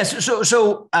little bit? Yes.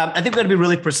 So I think we're going to be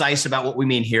really precise about what we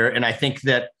mean here. And I think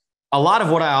that a lot of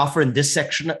what I offer in this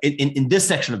section, in this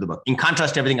section of the book, in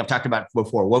contrast to everything I've talked about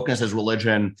before, wokeness as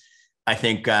religion, I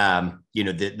think,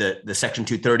 the Section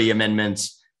 230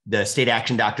 amendments, the state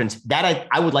action doctrines, that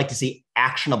I would like to see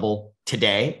actionable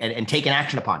today and taken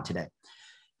action upon today.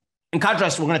 In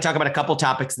contrast, we're going to talk about a couple of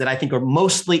topics that I think are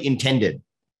mostly intended,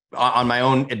 on my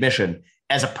own admission,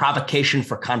 as a provocation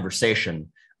for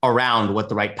conversation around what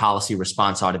the right policy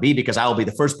response ought to be, because I will be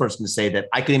the first person to say that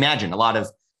I can imagine a lot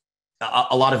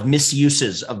of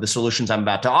misuses of the solutions I'm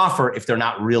about to offer if they're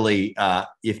not really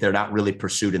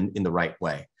pursued in the right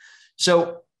way.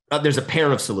 So there's a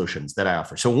pair of solutions that I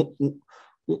offer. So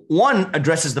one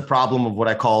addresses the problem of what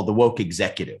I call the woke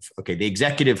executive. Okay, the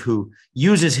executive who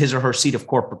uses his or her seat of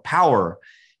corporate power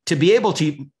to be able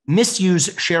to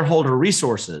misuse shareholder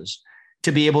resources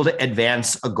to be able to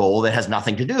advance a goal that has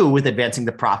nothing to do with advancing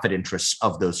the profit interests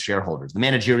of those shareholders. The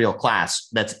managerial class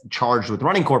that's charged with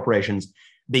running corporations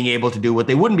being able to do what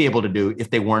they wouldn't be able to do if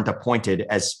they weren't appointed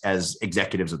as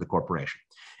executives of the corporation.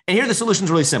 And here the solution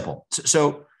is really simple.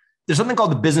 So there's something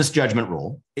called the business judgment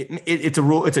rule. It's a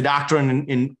rule, it's a doctrine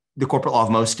in the corporate law of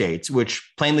most states,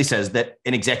 which plainly says that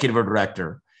an executive or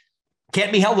director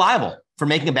can't be held liable for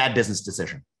making a bad business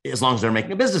decision, as long as they're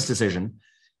making a business decision.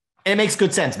 And it makes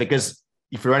good sense, because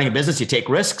if you're running a business, you take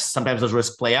risks. Sometimes those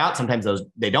risks play out. Sometimes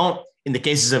they don't. In the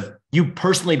cases of you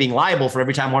personally being liable for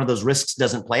every time one of those risks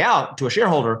doesn't play out to a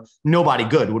shareholder, nobody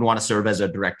good would want to serve as a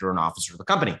director or an officer of the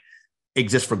company. It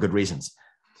exists for good reasons.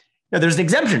 Now, there's an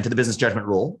exemption to the business judgment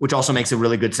rule, which also makes a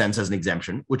really good sense as an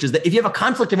exemption, which is that if you have a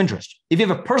conflict of interest, if you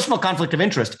have a personal conflict of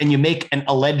interest and you make an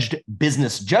alleged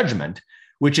business judgment,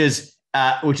 which is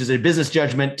a business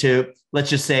judgment to, let's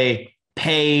just say,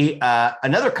 pay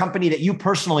another company that you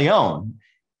personally own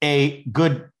a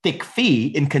good thick fee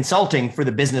in consulting for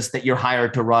the business that you're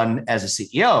hired to run as a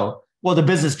CEO, well, the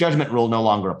business judgment rule no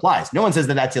longer applies. No one says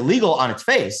that that's illegal on its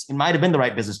face. It might have been the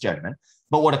right business judgment.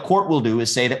 But what a court will do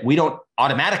is say that we don't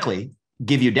automatically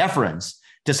give you deference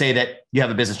to say that you have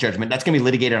a business judgment. That's going to be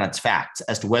litigated on its facts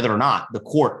as to whether or not the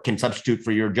court can substitute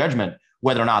for your judgment,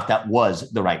 whether or not that was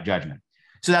the right judgment.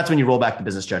 So that's when you roll back the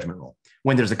business judgment rule,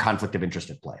 when there's a conflict of interest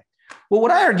at play. Well,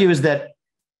 what I argue is that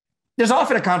there's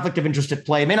often a conflict of interest at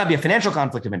play. It may not be a financial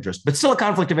conflict of interest, but still a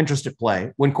conflict of interest at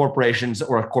play when corporations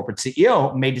or a corporate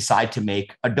CEO may decide to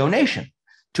make a donation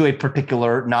to a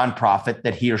particular nonprofit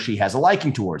that he or she has a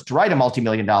liking towards, to write a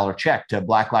multi-million-dollar check to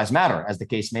Black Lives Matter, as the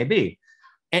case may be.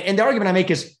 And the argument I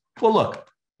make is, well, look,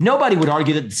 nobody would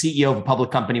argue that the CEO of a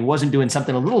public company wasn't doing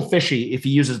something a little fishy if he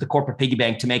uses the corporate piggy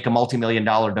bank to make a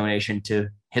multi-million-dollar donation to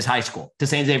his high school, to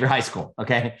St. Xavier High School.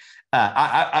 Okay.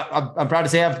 I'm proud to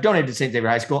say I've donated to St. Xavier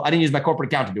High School. I didn't use my corporate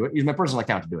account to do it. Use my personal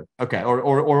account to do it. Okay.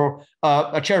 Or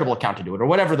a charitable account to do it, or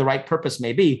whatever the right purpose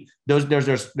may be. There's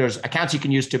accounts you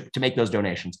can use to make those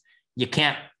donations. You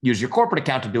can't use your corporate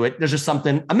account to do it. There's just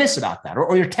something amiss about that,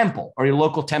 or your temple, or your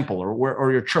local temple,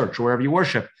 or your church, or wherever you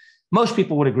worship. Most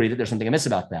people would agree that there's something amiss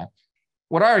about that.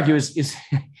 What I argue is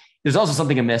there's also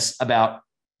something amiss about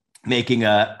making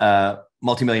a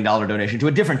multi-million-dollar donation to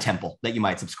a different temple that you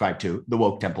might subscribe to, the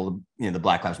woke temple, the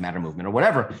Black Lives Matter movement or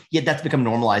whatever. Yet that's become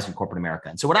normalized in corporate America.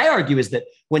 And so what I argue is that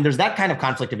when there's that kind of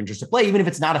conflict of interest at play, even if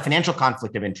it's not a financial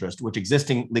conflict of interest, which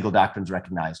existing legal doctrines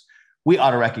recognize, we ought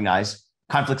to recognize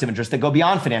conflicts of interest that go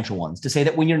beyond financial ones, to say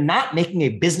that when you're not making a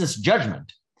business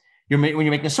judgment, when you're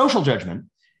making a social judgment,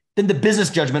 then the business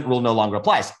judgment rule no longer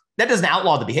applies. That doesn't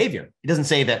outlaw the behavior. It doesn't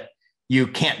say that you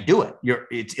can't do it.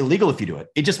 It's illegal if you do it.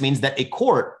 It just means that a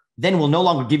court then will no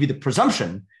longer give you the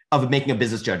presumption of making a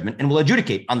business judgment and will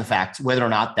adjudicate on the facts whether or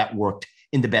not that worked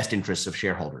in the best interests of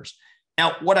shareholders.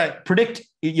 Now, what I predict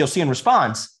you'll see in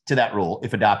response to that rule,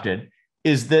 if adopted,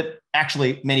 is that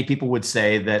actually many people would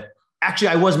say that actually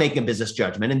I was making a business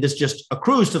judgment and this just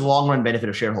accrues to the long run benefit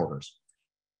of shareholders.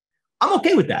 I'm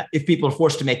okay with that if people are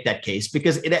forced to make that case,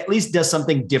 because it at least does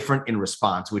something different in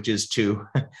response, which is to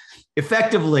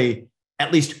effectively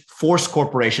at least force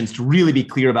corporations to really be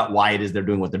clear about why it is they're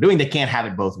doing what they're doing. They can't have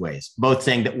it both ways, both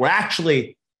saying that we're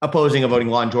actually opposing a voting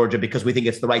law in Georgia because we think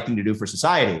it's the right thing to do for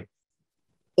society,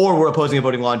 or we're opposing a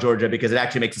voting law in Georgia because it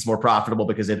actually makes us more profitable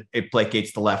because it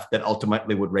placates the left that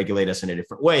ultimately would regulate us in a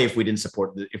different way if we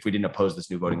didn't oppose this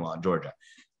new voting law in Georgia.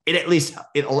 It at least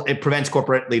it prevents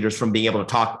corporate leaders from being able to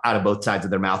talk out of both sides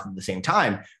of their mouth at the same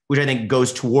time, which I think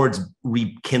goes towards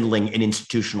rekindling an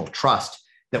institutional trust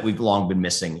that we've long been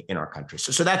missing in our country.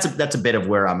 So that's a bit of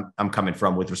where I'm coming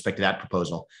from with respect to that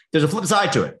proposal. There's a flip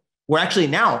side to it, where actually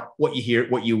now what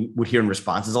you would hear in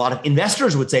response is a lot of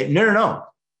investors would say, no,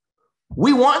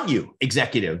 we want you,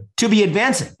 executive, to be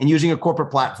advancing and using a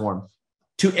corporate platform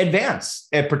to advance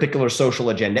a particular social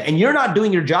agenda. And you're not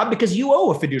doing your job because you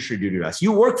owe a fiduciary duty to us.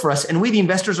 You work for us, and we, the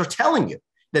investors, are telling you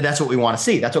that that's what we want to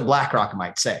see. That's what BlackRock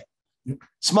might say.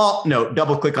 Small note,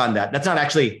 double click on that. That's not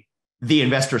actually the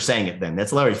investor saying it then.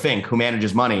 That's Larry Fink, who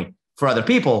manages money for other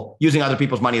people, using other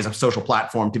people's money as a social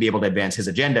platform to be able to advance his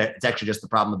agenda. It's actually just the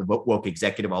problem of the woke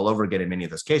executive all over again in many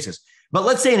of those cases. But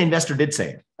let's say an investor did say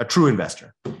it, a true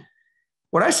investor.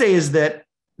 What I say is that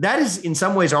that is in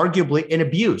some ways arguably an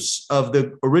abuse of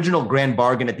the original grand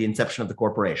bargain at the inception of the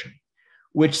corporation,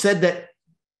 which said that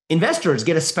investors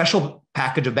get a special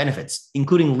package of benefits,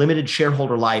 including limited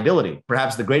shareholder liability,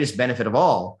 perhaps the greatest benefit of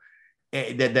all,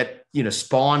 that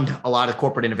spawned a lot of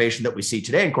corporate innovation that we see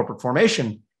today in corporate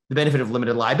formation, the benefit of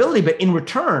limited liability, but in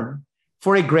return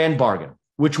for a grand bargain,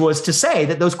 which was to say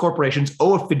that those corporations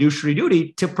owe a fiduciary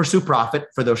duty to pursue profit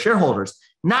for those shareholders,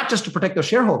 not just to protect those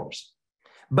shareholders,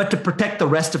 but to protect the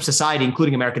rest of society,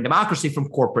 including American democracy, from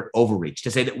corporate overreach, to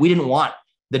say that we didn't want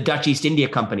the Dutch East India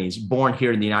companies born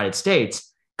here in the United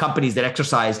States, companies that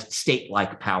exercised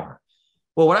state-like power.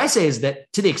 Well, what I say is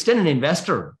that to the extent an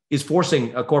investor is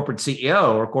forcing a corporate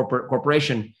CEO or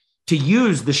corporation to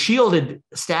use the shielded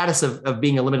status of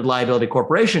being a limited liability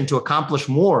corporation to accomplish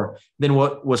more than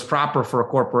what was proper for a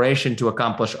corporation to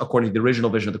accomplish according to the original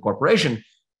vision of the corporation,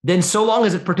 then so long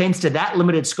as it pertains to that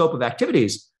limited scope of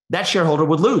activities, that shareholder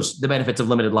would lose the benefits of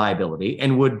limited liability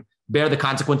and would bear the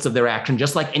consequence of their action,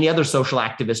 just like any other social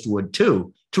activist would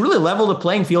too, to really level the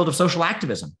playing field of social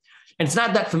activism. And it's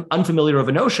not that unfamiliar of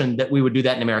a notion that we would do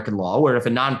that in American law, where if a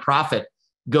nonprofit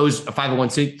goes, a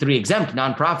 501c3 exempt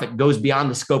nonprofit goes beyond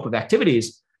the scope of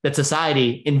activities that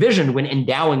society envisioned when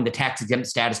endowing the tax exempt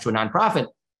status to a nonprofit,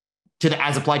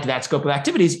 as applied to that scope of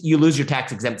activities, you lose your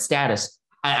tax exempt status.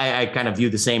 I kind of view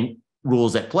the same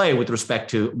rules at play with respect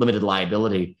to limited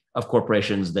liability of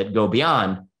corporations that go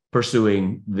beyond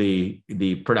pursuing the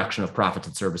production of profits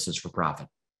and services for profit.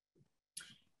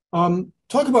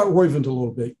 Talk about Roivant a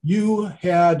little bit. You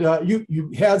had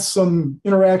you had some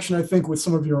interaction, I think, with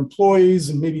some of your employees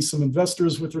and maybe some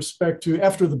investors with respect to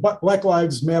after the Black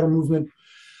Lives Matter movement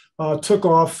took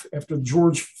off after the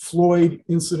George Floyd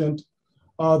incident.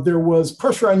 There was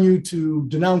pressure on you to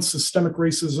denounce systemic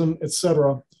racism, et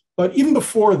cetera. But even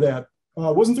before that,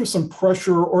 wasn't there some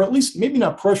pressure, or at least maybe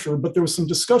not pressure, but there was some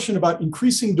discussion about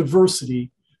increasing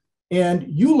diversity? And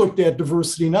you looked at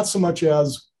diversity not so much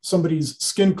as somebody's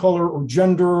skin color or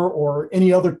gender or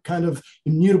any other kind of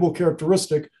immutable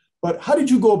characteristic, but how did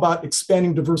you go about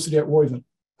expanding diversity at Roivant?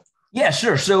 Yeah,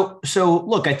 sure. So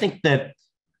look, I think that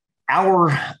our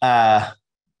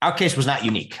case was not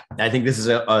unique. I think this is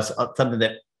something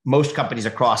that most companies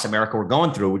across America were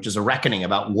going through, which is a reckoning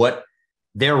about what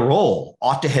their role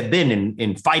ought to have been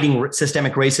in fighting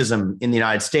systemic racism in the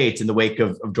United States in the wake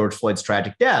of George Floyd's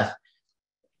tragic death.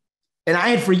 And I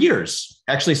had for years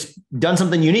actually done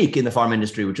something unique in the pharma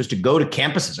industry, which was to go to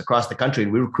campuses across the country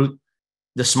and we recruit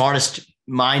the smartest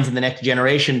minds in the next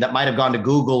generation that might have gone to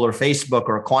Google or Facebook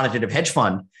or a quantitative hedge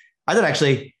fund. I thought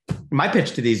actually my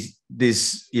pitch to these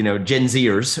Gen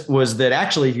Zers was that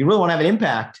actually, if you really want to have an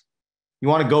impact, you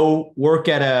want to go work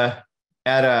at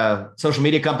a social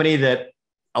media company that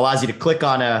allows you to click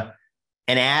on an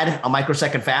ad a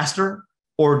microsecond faster,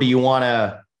 or do you want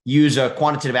to use a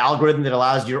quantitative algorithm that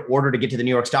allows your order to get to the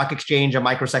New York Stock Exchange a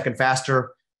microsecond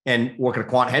faster and work at a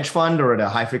quant hedge fund or at a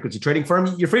high frequency trading firm?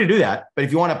 You're free to do that. But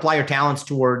if you want to apply your talents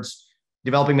towards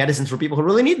developing medicines for people who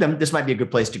really need them, this might be a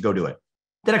good place to go do it.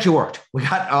 That actually worked. We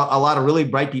got a lot of really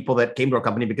bright people that came to our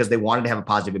company because they wanted to have a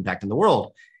positive impact in the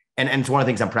world. And it's one of the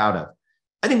things I'm proud of.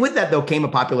 I think with that, though, came a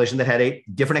population that had a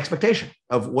different expectation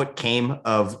of what came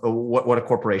of what a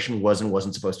corporation was and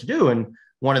wasn't supposed to do. And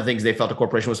one of the things they felt a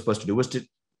corporation was supposed to do was to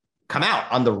come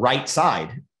out on the right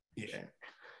side. Yeah.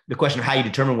 The question of how you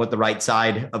determine what the right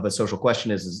side of a social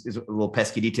question is a little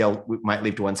pesky detail we might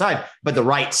leave to one side, but the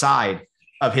right side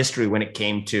of history when it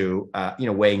came to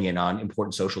weighing in on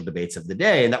important social debates of the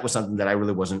day. And that was something that I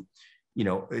really wasn't,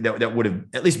 that would have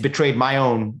at least betrayed my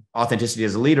own authenticity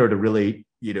as a leader to really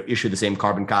issue the same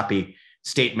carbon copy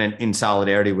statement in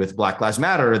solidarity with Black Lives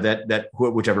Matter that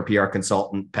whichever PR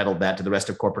consultant peddled that to the rest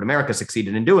of corporate America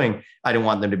succeeded in doing. I didn't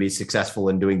want them to be successful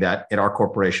in doing that at our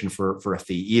corporation for a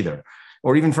fee either,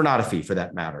 or even for not a fee for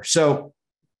that matter. So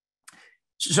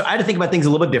I had to think about things a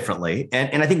little bit differently.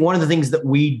 And I think one of the things that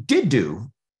we did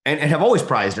do and have always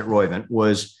prized at Roivant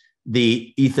was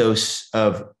the ethos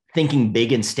of thinking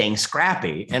big and staying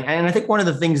scrappy. And I think one of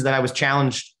the things that I was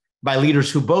challenged by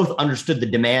leaders who both understood the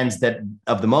demands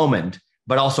of the moment,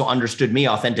 but also understood me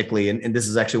authentically. And this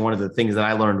is actually one of the things that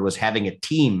I learned was having a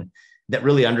team that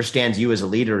really understands you as a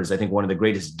leader is, I think, one of the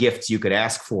greatest gifts you could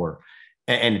ask for.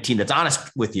 And a team that's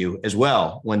honest with you as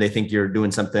well when they think you're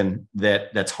doing something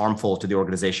that's harmful to the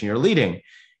organization you're leading,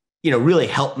 really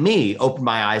helped me open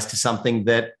my eyes to something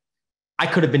that I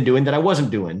could have been doing that I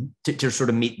wasn't doing to sort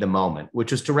of meet the moment,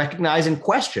 which was to recognize and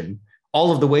question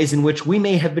all of the ways in which we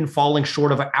may have been falling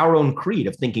short of our own creed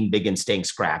of thinking big and staying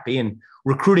scrappy and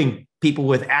recruiting people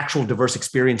with actual diverse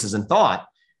experiences and thought,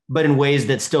 but in ways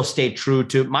that still stayed true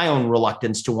to my own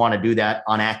reluctance to want to do that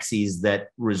on axes that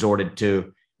resorted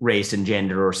to race and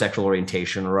gender or sexual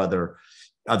orientation or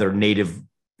other native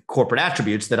corporate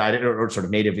attributes that or sort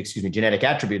of native, genetic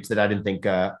attributes that I didn't think,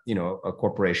 a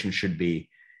corporation should be,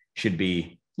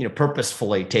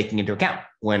 purposefully taking into account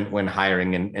when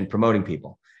hiring and promoting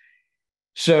people.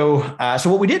 So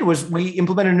what we did was we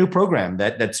implemented a new program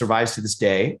that survives to this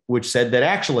day, which said that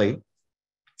actually,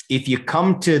 if you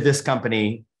come to this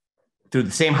company through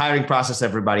the same hiring process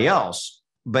everybody else,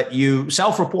 but you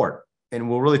self-report, and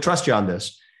we'll really trust you on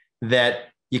this, that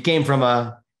you came from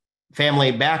a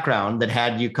family background that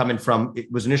had you coming from,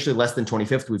 it was initially less than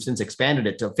 25th. We've since expanded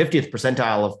it to 50th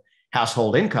percentile of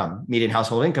household income, median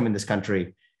household income in this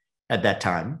country at that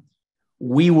time.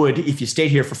 We would, if you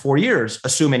stayed here for 4 years,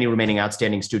 assume any remaining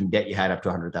outstanding student debt you had up to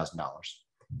 $100,000.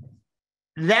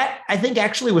 That, I think,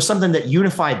 actually was something that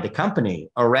unified the company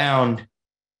around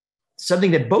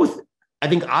something that both, I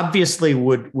think, obviously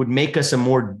would make us a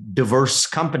more diverse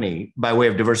company by way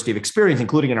of diversity of experience,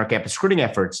 including in our campus recruiting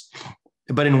efforts,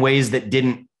 but in ways that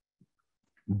didn't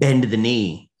bend the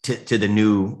knee to the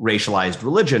new racialized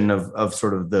religion of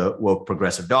sort of the woke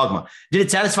progressive dogma. Did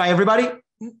it satisfy everybody?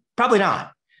 Probably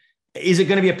not. Is it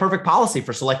going to be a perfect policy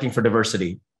for selecting for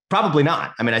diversity? Probably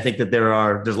not. I mean, I think that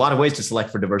there's a lot of ways to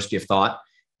select for diversity of thought,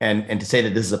 and to say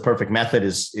that this is a perfect method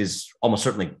is almost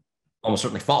certainly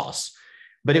false.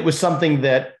 But it was something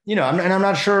that, I'm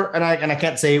not sure, and I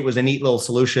can't say it was a neat little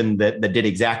solution that did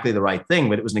exactly the right thing,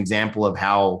 but it was an example of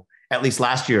how, at least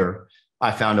last year,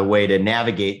 I found a way to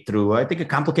navigate through, I think, a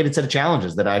complicated set of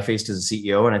challenges that I faced as a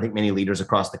CEO, and I think many leaders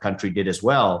across the country did as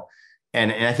well.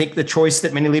 And I think the choice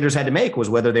that many leaders had to make was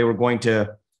whether they were going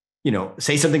to,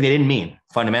 say something they didn't mean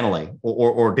fundamentally,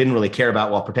 or didn't really care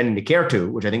about while pretending to care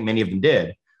to, which I think many of them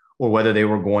did, or whether they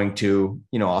were going to,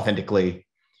 authentically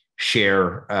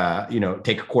share,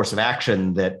 take a course of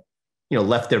action that,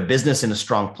 left their business in a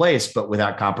strong place, but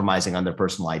without compromising on their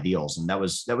personal ideals. And that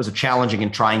was a challenging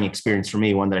and trying experience for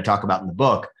me, one that I talk about in the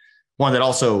book, one that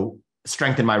also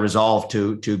strengthened my resolve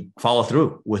to follow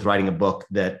through with writing a book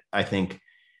that I think,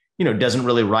 doesn't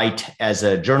really write as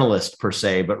a journalist per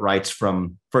se, but writes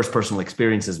from first personal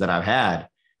experiences that I've had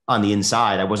on the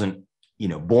inside. I wasn't,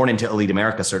 born into elite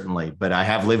America, certainly, but I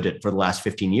have lived it for the last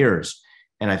 15 years.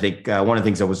 And I think one of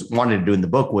the things I wanted to do in the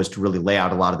book was to really lay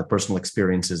out a lot of the personal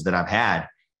experiences that I've had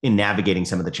in navigating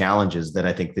some of the challenges that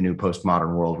I think the new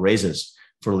postmodern world raises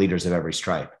for leaders of every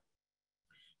stripe.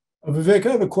 Vivek,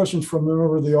 I have a question from a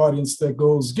member of the audience that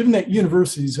goes, given that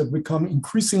universities have become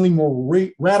increasingly more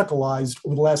radicalized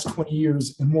over the last 20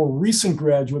 years and more recent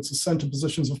graduates ascend to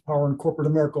positions of power in corporate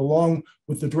America, along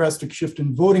with the drastic shift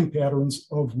in voting patterns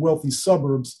of wealthy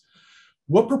suburbs,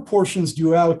 what proportions do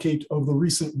you allocate of the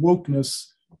recent wokeness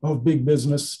of big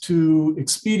business to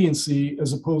expediency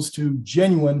as opposed to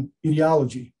genuine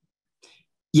ideology?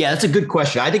 Yeah, that's a good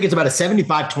question. I think it's about a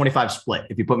 75-25 split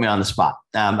if you put me on the spot.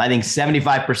 I think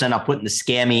 75% I'll put in the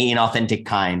scammy, inauthentic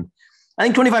kind. I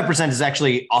think 25% is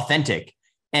actually authentic.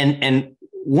 And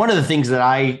one of the things that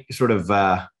I sort of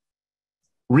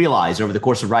realized over the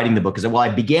course of writing the book is that while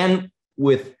I began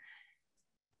with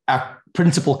a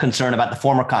principal concern about the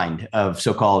former kind of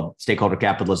so-called stakeholder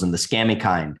capitalism, the scammy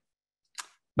kind,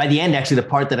 by the end, actually, the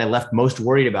part that I left most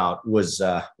worried about was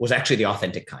actually the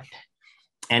authentic kind.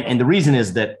 And the reason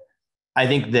is that I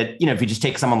think that, if you just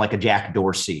take someone like a Jack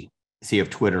Dorsey, CEO of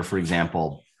Twitter, for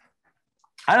example,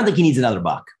 I don't think he needs another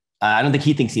buck. I don't think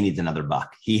he thinks he needs another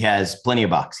buck. He has plenty of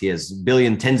bucks. He has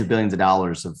tens of billions of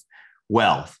dollars of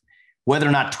wealth. Whether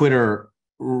or not Twitter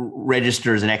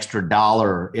registers an extra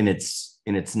dollar in its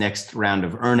next round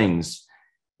of earnings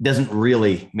doesn't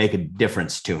really make a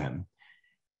difference to him.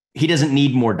 He doesn't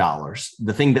need more dollars.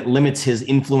 The thing that limits his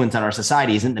influence on our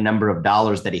society isn't the number of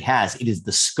dollars that he has. It is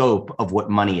the scope of what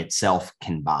money itself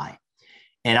can buy.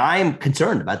 And I'm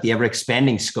concerned about the ever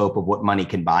expanding scope of what money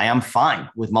can buy. I'm fine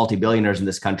with multi-billionaires in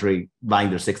this country buying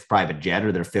their sixth private jet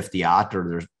or their fifth yacht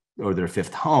or their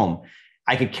fifth home.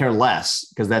 I could care less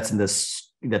because that's in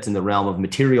the realm of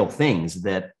material things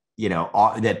that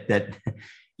are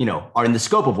in the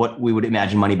scope of what we would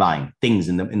imagine money buying, things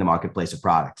in the marketplace of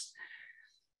products.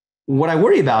 What I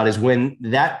worry about is when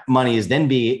that money is then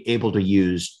be able to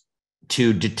use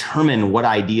to determine what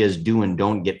ideas do and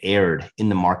don't get aired in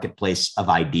the marketplace of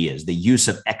ideas, the use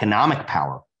of economic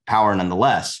power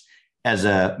nonetheless, as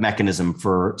a mechanism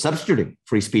for substituting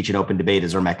free speech and open debate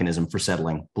as our mechanism for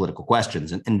settling political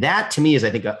questions. And that, to me, is,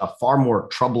 I think, a far more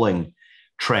troubling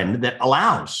trend that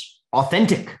allows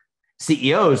authentic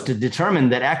CEOs to determine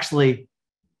that actually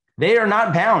they are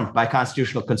not bound by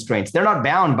constitutional constraints. They're not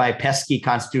bound by pesky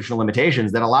constitutional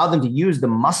limitations that allow them to use the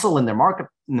muscle in the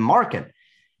market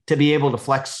to be able to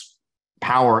flex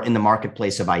power in the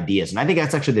marketplace of ideas. And I think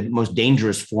that's actually the most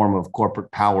dangerous form of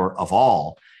corporate power of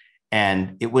all.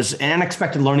 And it was an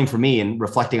unexpected learning for me, and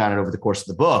reflecting on it over the course of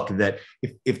the book, that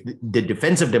if the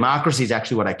defense of democracy is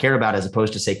actually what I care about, as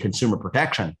opposed to, say, consumer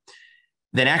protection,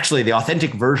 then actually the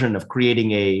authentic version of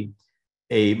creating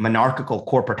a monarchical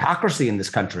corporatocracy in this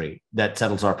country that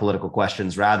settles our political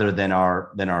questions rather than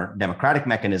our democratic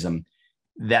mechanism,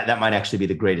 that might actually be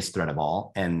the greatest threat of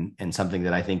all, and something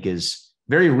that I think is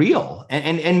very real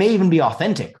and may even be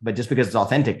authentic. But just because it's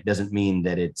authentic doesn't mean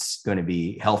that it's going to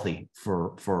be healthy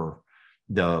for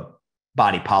the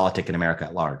body politic in America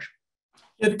at large.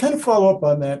 Yeah, to kind of follow up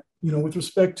on that, with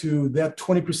respect to that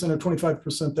 20% or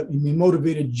 25% that may be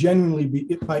motivated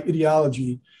genuinely by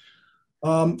ideology.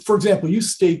 For example, you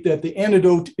state that the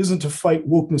antidote isn't to fight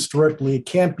wokeness directly. It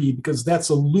can't be, because that's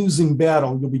a losing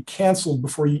battle. You'll be canceled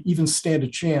before you even stand a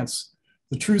chance.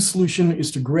 The true solution is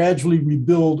to gradually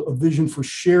rebuild a vision for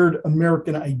shared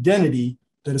American identity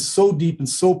that is so deep and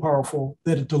so powerful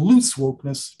that it dilutes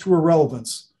wokeness to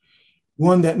irrelevance,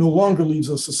 one that no longer leaves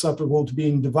us susceptible to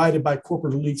being divided by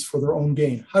corporate elites for their own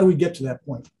gain. How do we get to that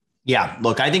point? Yeah,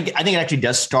 look, I think it actually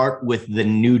does start with the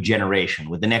new generation,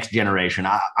 with the next generation.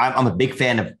 I'm a big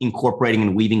fan of incorporating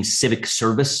and weaving civic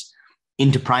service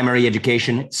into primary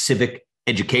education, civic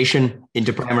education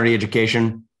into primary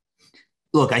education.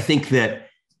 Look, I think that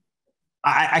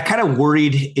I kind of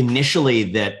worried initially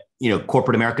that,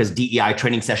 corporate America's DEI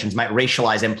training sessions might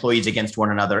racialize employees against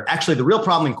one another. Actually, the real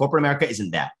problem in corporate America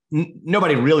isn't that.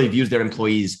 Nobody really views their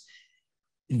employees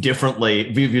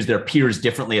differently, views their peers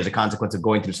differently as a consequence of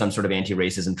going through some sort of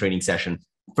anti-racism training session.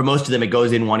 For most of them, it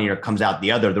goes in one ear, comes out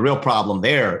the other. The real problem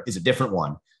there is a different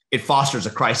one. It fosters a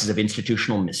crisis of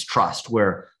institutional mistrust,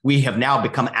 where we have now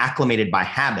become acclimated by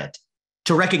habit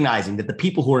to recognizing that the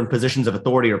people who are in positions of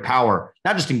authority or power,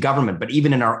 not just in government, but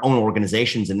even in our own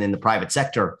organizations and in the private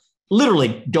sector,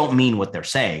 literally don't mean what they're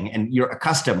saying. And you're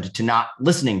accustomed to not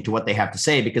listening to what they have to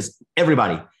say because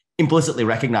everybody implicitly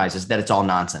recognizes that it's all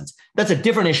nonsense. That's a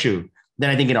different issue than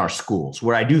I think in our schools,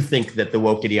 where I do think that the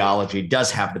woke ideology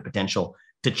does have the potential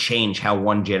to change how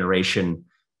one generation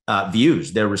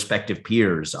views their respective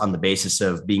peers on the basis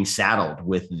of being saddled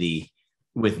with the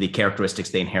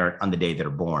characteristics they inherit on the day that are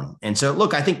born. And so,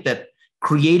 look, I think that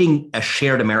creating a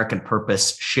shared American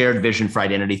purpose, shared vision for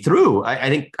identity through, I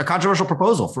think, a controversial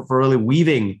proposal for really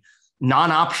weaving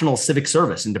non-optional civic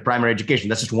service into primary education.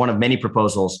 That's just one of many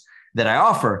proposals that I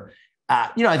offer.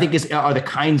 I think are the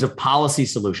kinds of policy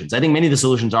solutions. I think many of the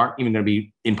solutions aren't even going to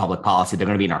be in public policy. They're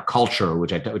going to be in our culture,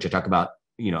 which I talk about,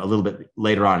 a little bit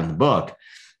later on in the book.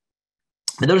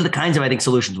 And those are the kinds of, I think,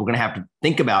 solutions we're going to have to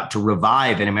think about to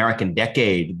revive an American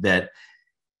decade that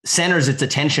centers its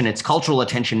attention, its cultural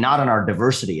attention, not on our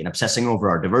diversity and obsessing over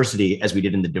our diversity as we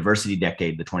did in the diversity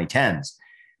decade, the 2010s,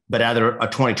 but rather a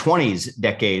 2020s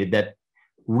decade that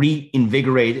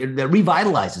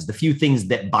revitalizes the few things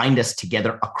that bind us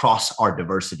together across our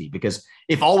diversity. Because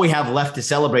if all we have left to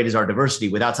celebrate is our diversity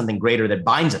without something greater that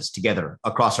binds us together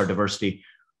across our diversity,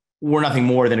 we're nothing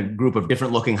more than a group of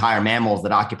different looking higher mammals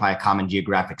that occupy a common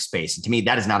geographic space. And to me,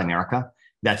 that is not America.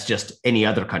 That's just any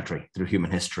other country through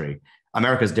human history.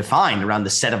 America is defined around the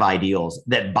set of ideals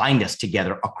that bind us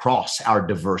together across our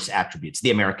diverse attributes.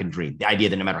 The American dream, the idea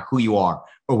that no matter who you are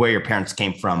or where your parents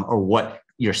came from or what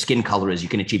your skin color is, you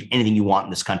can achieve anything you want in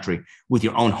this country with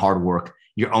your own hard work,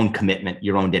 your own commitment,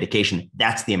 your own dedication.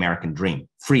 That's the American dream.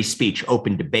 Free speech,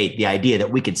 open debate, the idea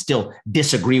that we can still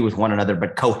disagree with one another,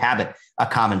 but cohabit a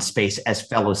common space as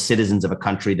fellow citizens of a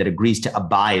country that agrees to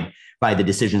abide by the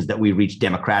decisions that we reach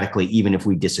democratically, even if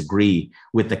we disagree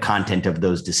with the content of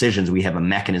those decisions. We have a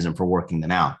mechanism for working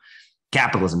them out.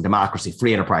 Capitalism, democracy,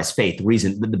 free enterprise, faith,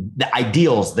 reason, the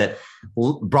ideals that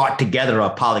brought together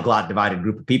a polyglot divided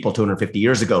group of people 250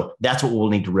 years ago, that's what we'll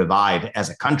need to revive as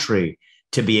a country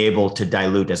to be able to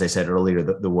dilute, as I said earlier,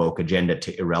 the woke agenda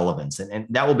to irrelevance. And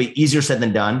that will be easier said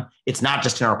than done. It's not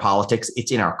just in our politics,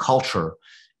 it's in our culture.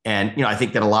 And, I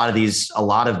think that a lot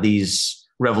of these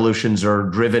revolutions are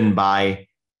driven by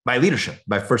leadership,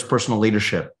 by first personal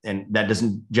leadership. And that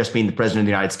doesn't just mean the president of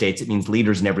the United States. It means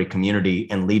leaders in every community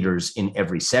and leaders in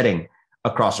every setting.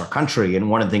 across our country. And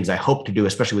one of the things I hope to do,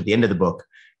 especially with the end of the book,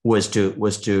 was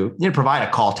to provide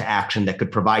a call to action that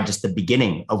could provide just the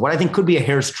beginning of what I think could be a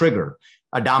hair's trigger,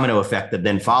 a domino effect that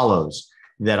then follows,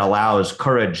 that allows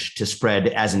courage to spread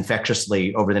as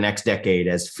infectiously over the next decade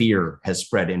as fear has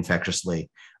spread infectiously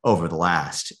over the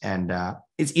last. And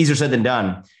it's easier said than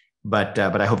done, but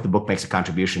I hope the book makes a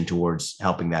contribution towards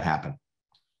helping that happen.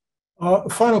 A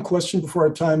final question before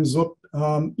our time is up.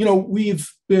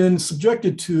 We've been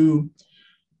subjected to,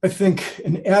 I think,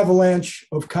 an avalanche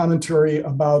of commentary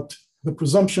about the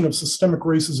presumption of systemic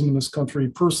racism in this country.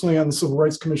 Personally, on the Civil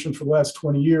Rights Commission for the last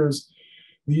 20 years,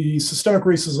 the systemic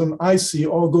racism I see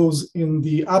all goes in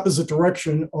the opposite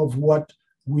direction of what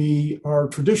we are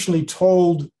traditionally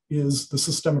told is the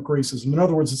systemic racism. In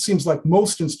other words, it seems like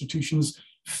most institutions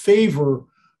favor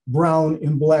brown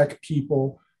and Black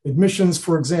people. Admissions,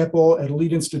 for example, at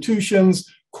elite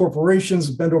institutions, corporations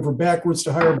bend over backwards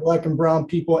to hire Black and brown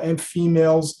people and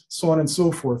females, so on and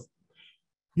so forth.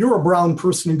 You're a brown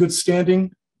person in good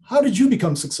standing. How did you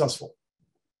become successful?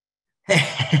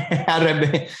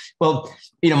 Well,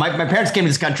 my parents came to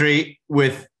this country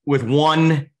with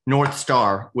one North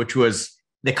Star, which was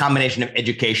the combination of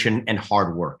education and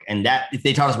hard work. And that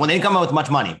they taught us, well, they didn't come out with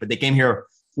much money, but they came here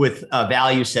with a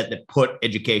value set that put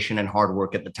education and hard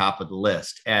work at the top of the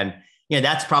list. And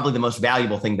that's probably the most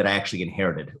valuable thing that I actually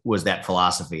inherited, was that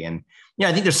philosophy. And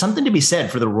I think there's something to be said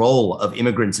for the role of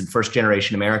immigrants and first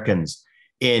generation Americans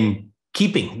in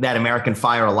keeping that American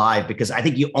fire alive, because I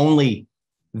think you only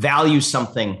value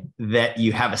something that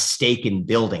you have a stake in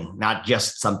building, not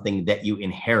just something that you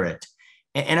inherit.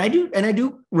 And I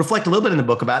do reflect a little bit in the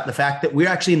book about the fact that we're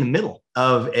actually in the middle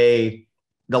of the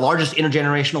largest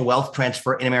intergenerational wealth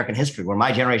transfer in American history, where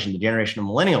my generation, the generation of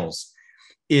millennials,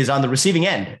 is on the receiving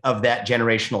end of that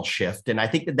generational shift. And I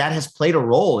think that has played a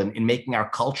role in making our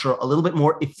culture a little bit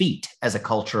more effete as a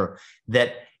culture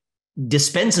that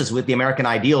dispenses with the American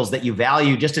ideals that you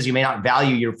value, just as you may not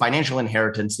value your financial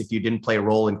inheritance if you didn't play a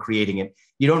role in creating it.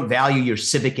 You don't value your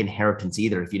civic inheritance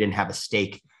either if you didn't have a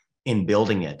stake in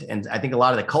building it. And I think a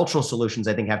lot of the cultural solutions,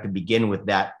 I think, have to begin with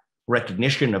that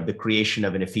recognition of the creation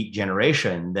of an effete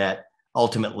generation that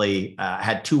ultimately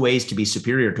had two ways to be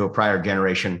superior to a prior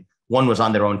generation. One was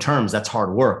on their own terms. That's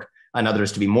hard work. Another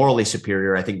is to be morally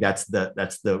superior. I think that's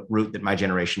the route that my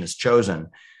generation has chosen.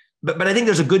 But I think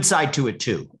there's a good side to it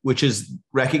too, which is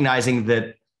recognizing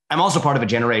that I'm also part of a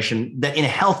generation that in a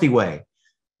healthy way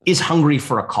is hungry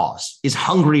for a cause, is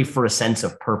hungry for a sense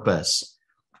of purpose.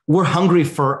 We're hungry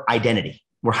for identity.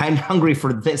 We're hungry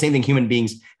for the same thing human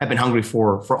beings have been hungry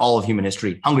for all of human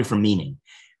history, hungry for meaning.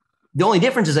 The only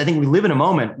difference is I think we live in a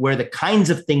moment where the kinds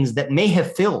of things that may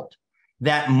have filled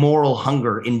that moral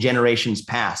hunger in generations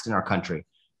past in our country,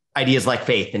 ideas like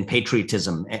faith and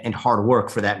patriotism and hard work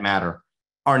for that matter,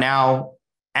 are now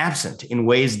absent in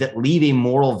ways that leave a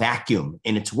moral vacuum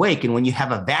in its wake. And when you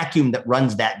have a vacuum that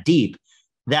runs that deep,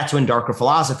 that's when darker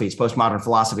philosophies, postmodern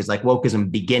philosophies like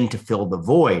wokeism, begin to fill the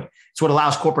void. It's what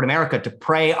allows corporate America to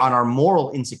prey on our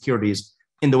moral insecurities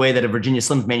in the way that a Virginia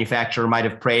Slims manufacturer might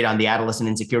have preyed on the adolescent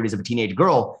insecurities of a teenage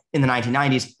girl in the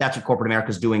 1990s. That's what corporate America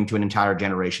is doing to an entire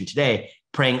generation today,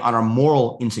 preying on our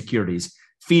moral insecurities,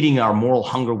 feeding our moral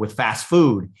hunger with fast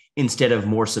food instead of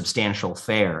more substantial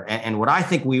fare. And what I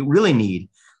think we really need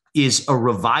is a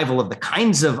revival of the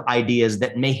kinds of ideas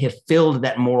that may have filled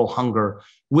that moral hunger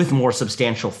with more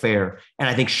substantial fare. And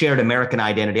I think shared American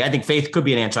identity. I think faith could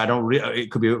be an answer.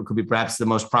 It could be perhaps the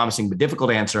most promising but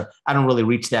difficult answer. I don't really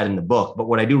reach that in the book. But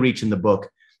what I do reach in the book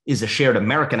is a shared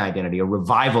American identity, a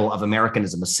revival of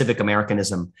Americanism, a civic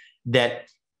Americanism that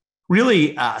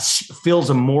really fills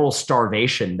a moral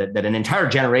starvation that an entire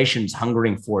generation is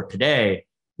hungering for today,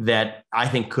 that I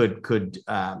think could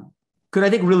I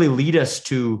think really lead us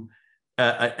to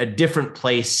a different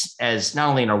place, as not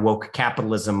only in our woke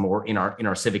capitalism or in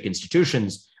our civic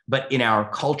institutions, but in our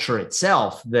culture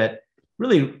itself, that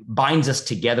really binds us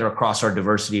together across our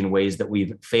diversity in ways that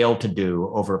we've failed to do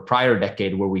over a prior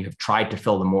decade, where we have tried to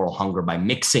fill the moral hunger by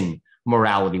mixing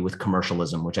morality with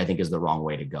commercialism, which I think is the wrong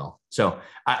way to go. So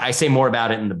I say more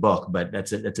about it in the book, but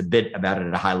that's a bit about it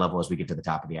at a high level as we get to the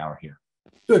top of the hour here.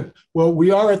 Good. Well,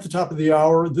 we are at the top of the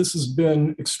hour. This has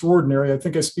been extraordinary. I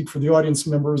think I speak for the audience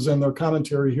members and their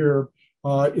commentary here.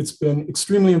 It's been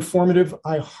extremely informative.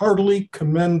 I heartily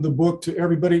commend the book to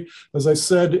everybody. As I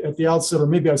said at the outset, or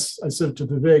maybe I said it to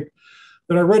Vivek,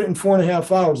 that I read it in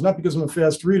 4.5 hours, not because I'm a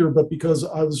fast reader, but because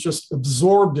I was just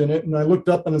absorbed in it. And I looked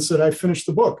up and I said, I finished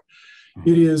the book.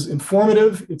 It is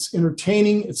informative, it's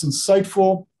entertaining, it's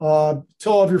insightful.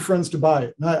 Tell all of your friends to buy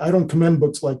it. And I don't commend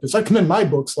books like this. I commend my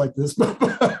books like this,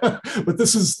 but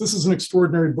this is an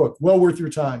extraordinary book. Well worth your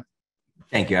time.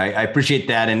 Thank you. I appreciate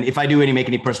that. And if I do make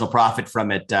any personal profit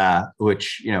from it,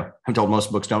 which, I'm told most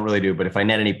books don't really do, but if I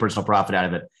net any personal profit out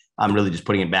of it, I'm really just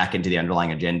putting it back into the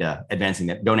underlying agenda, advancing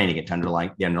that, donating it to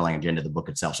the underlying agenda of the book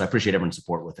itself. So I appreciate everyone's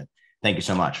support with it. Thank you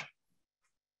so much.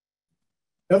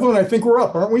 Evelyn, I think we're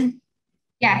up, aren't we?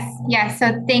 Yes.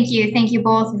 So thank you. Thank you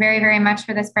both very, very much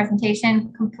for this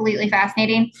presentation. Completely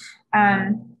fascinating.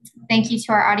 Thank you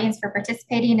to our audience for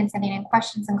participating and sending in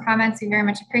questions and comments. We very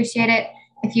much appreciate it.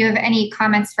 If you have any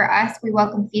comments for us, we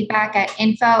welcome feedback at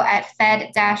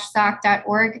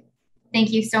info@fed-soc.org.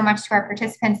 Thank you so much to our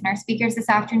participants and our speakers this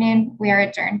afternoon. We are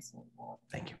adjourned.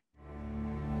 Thank you.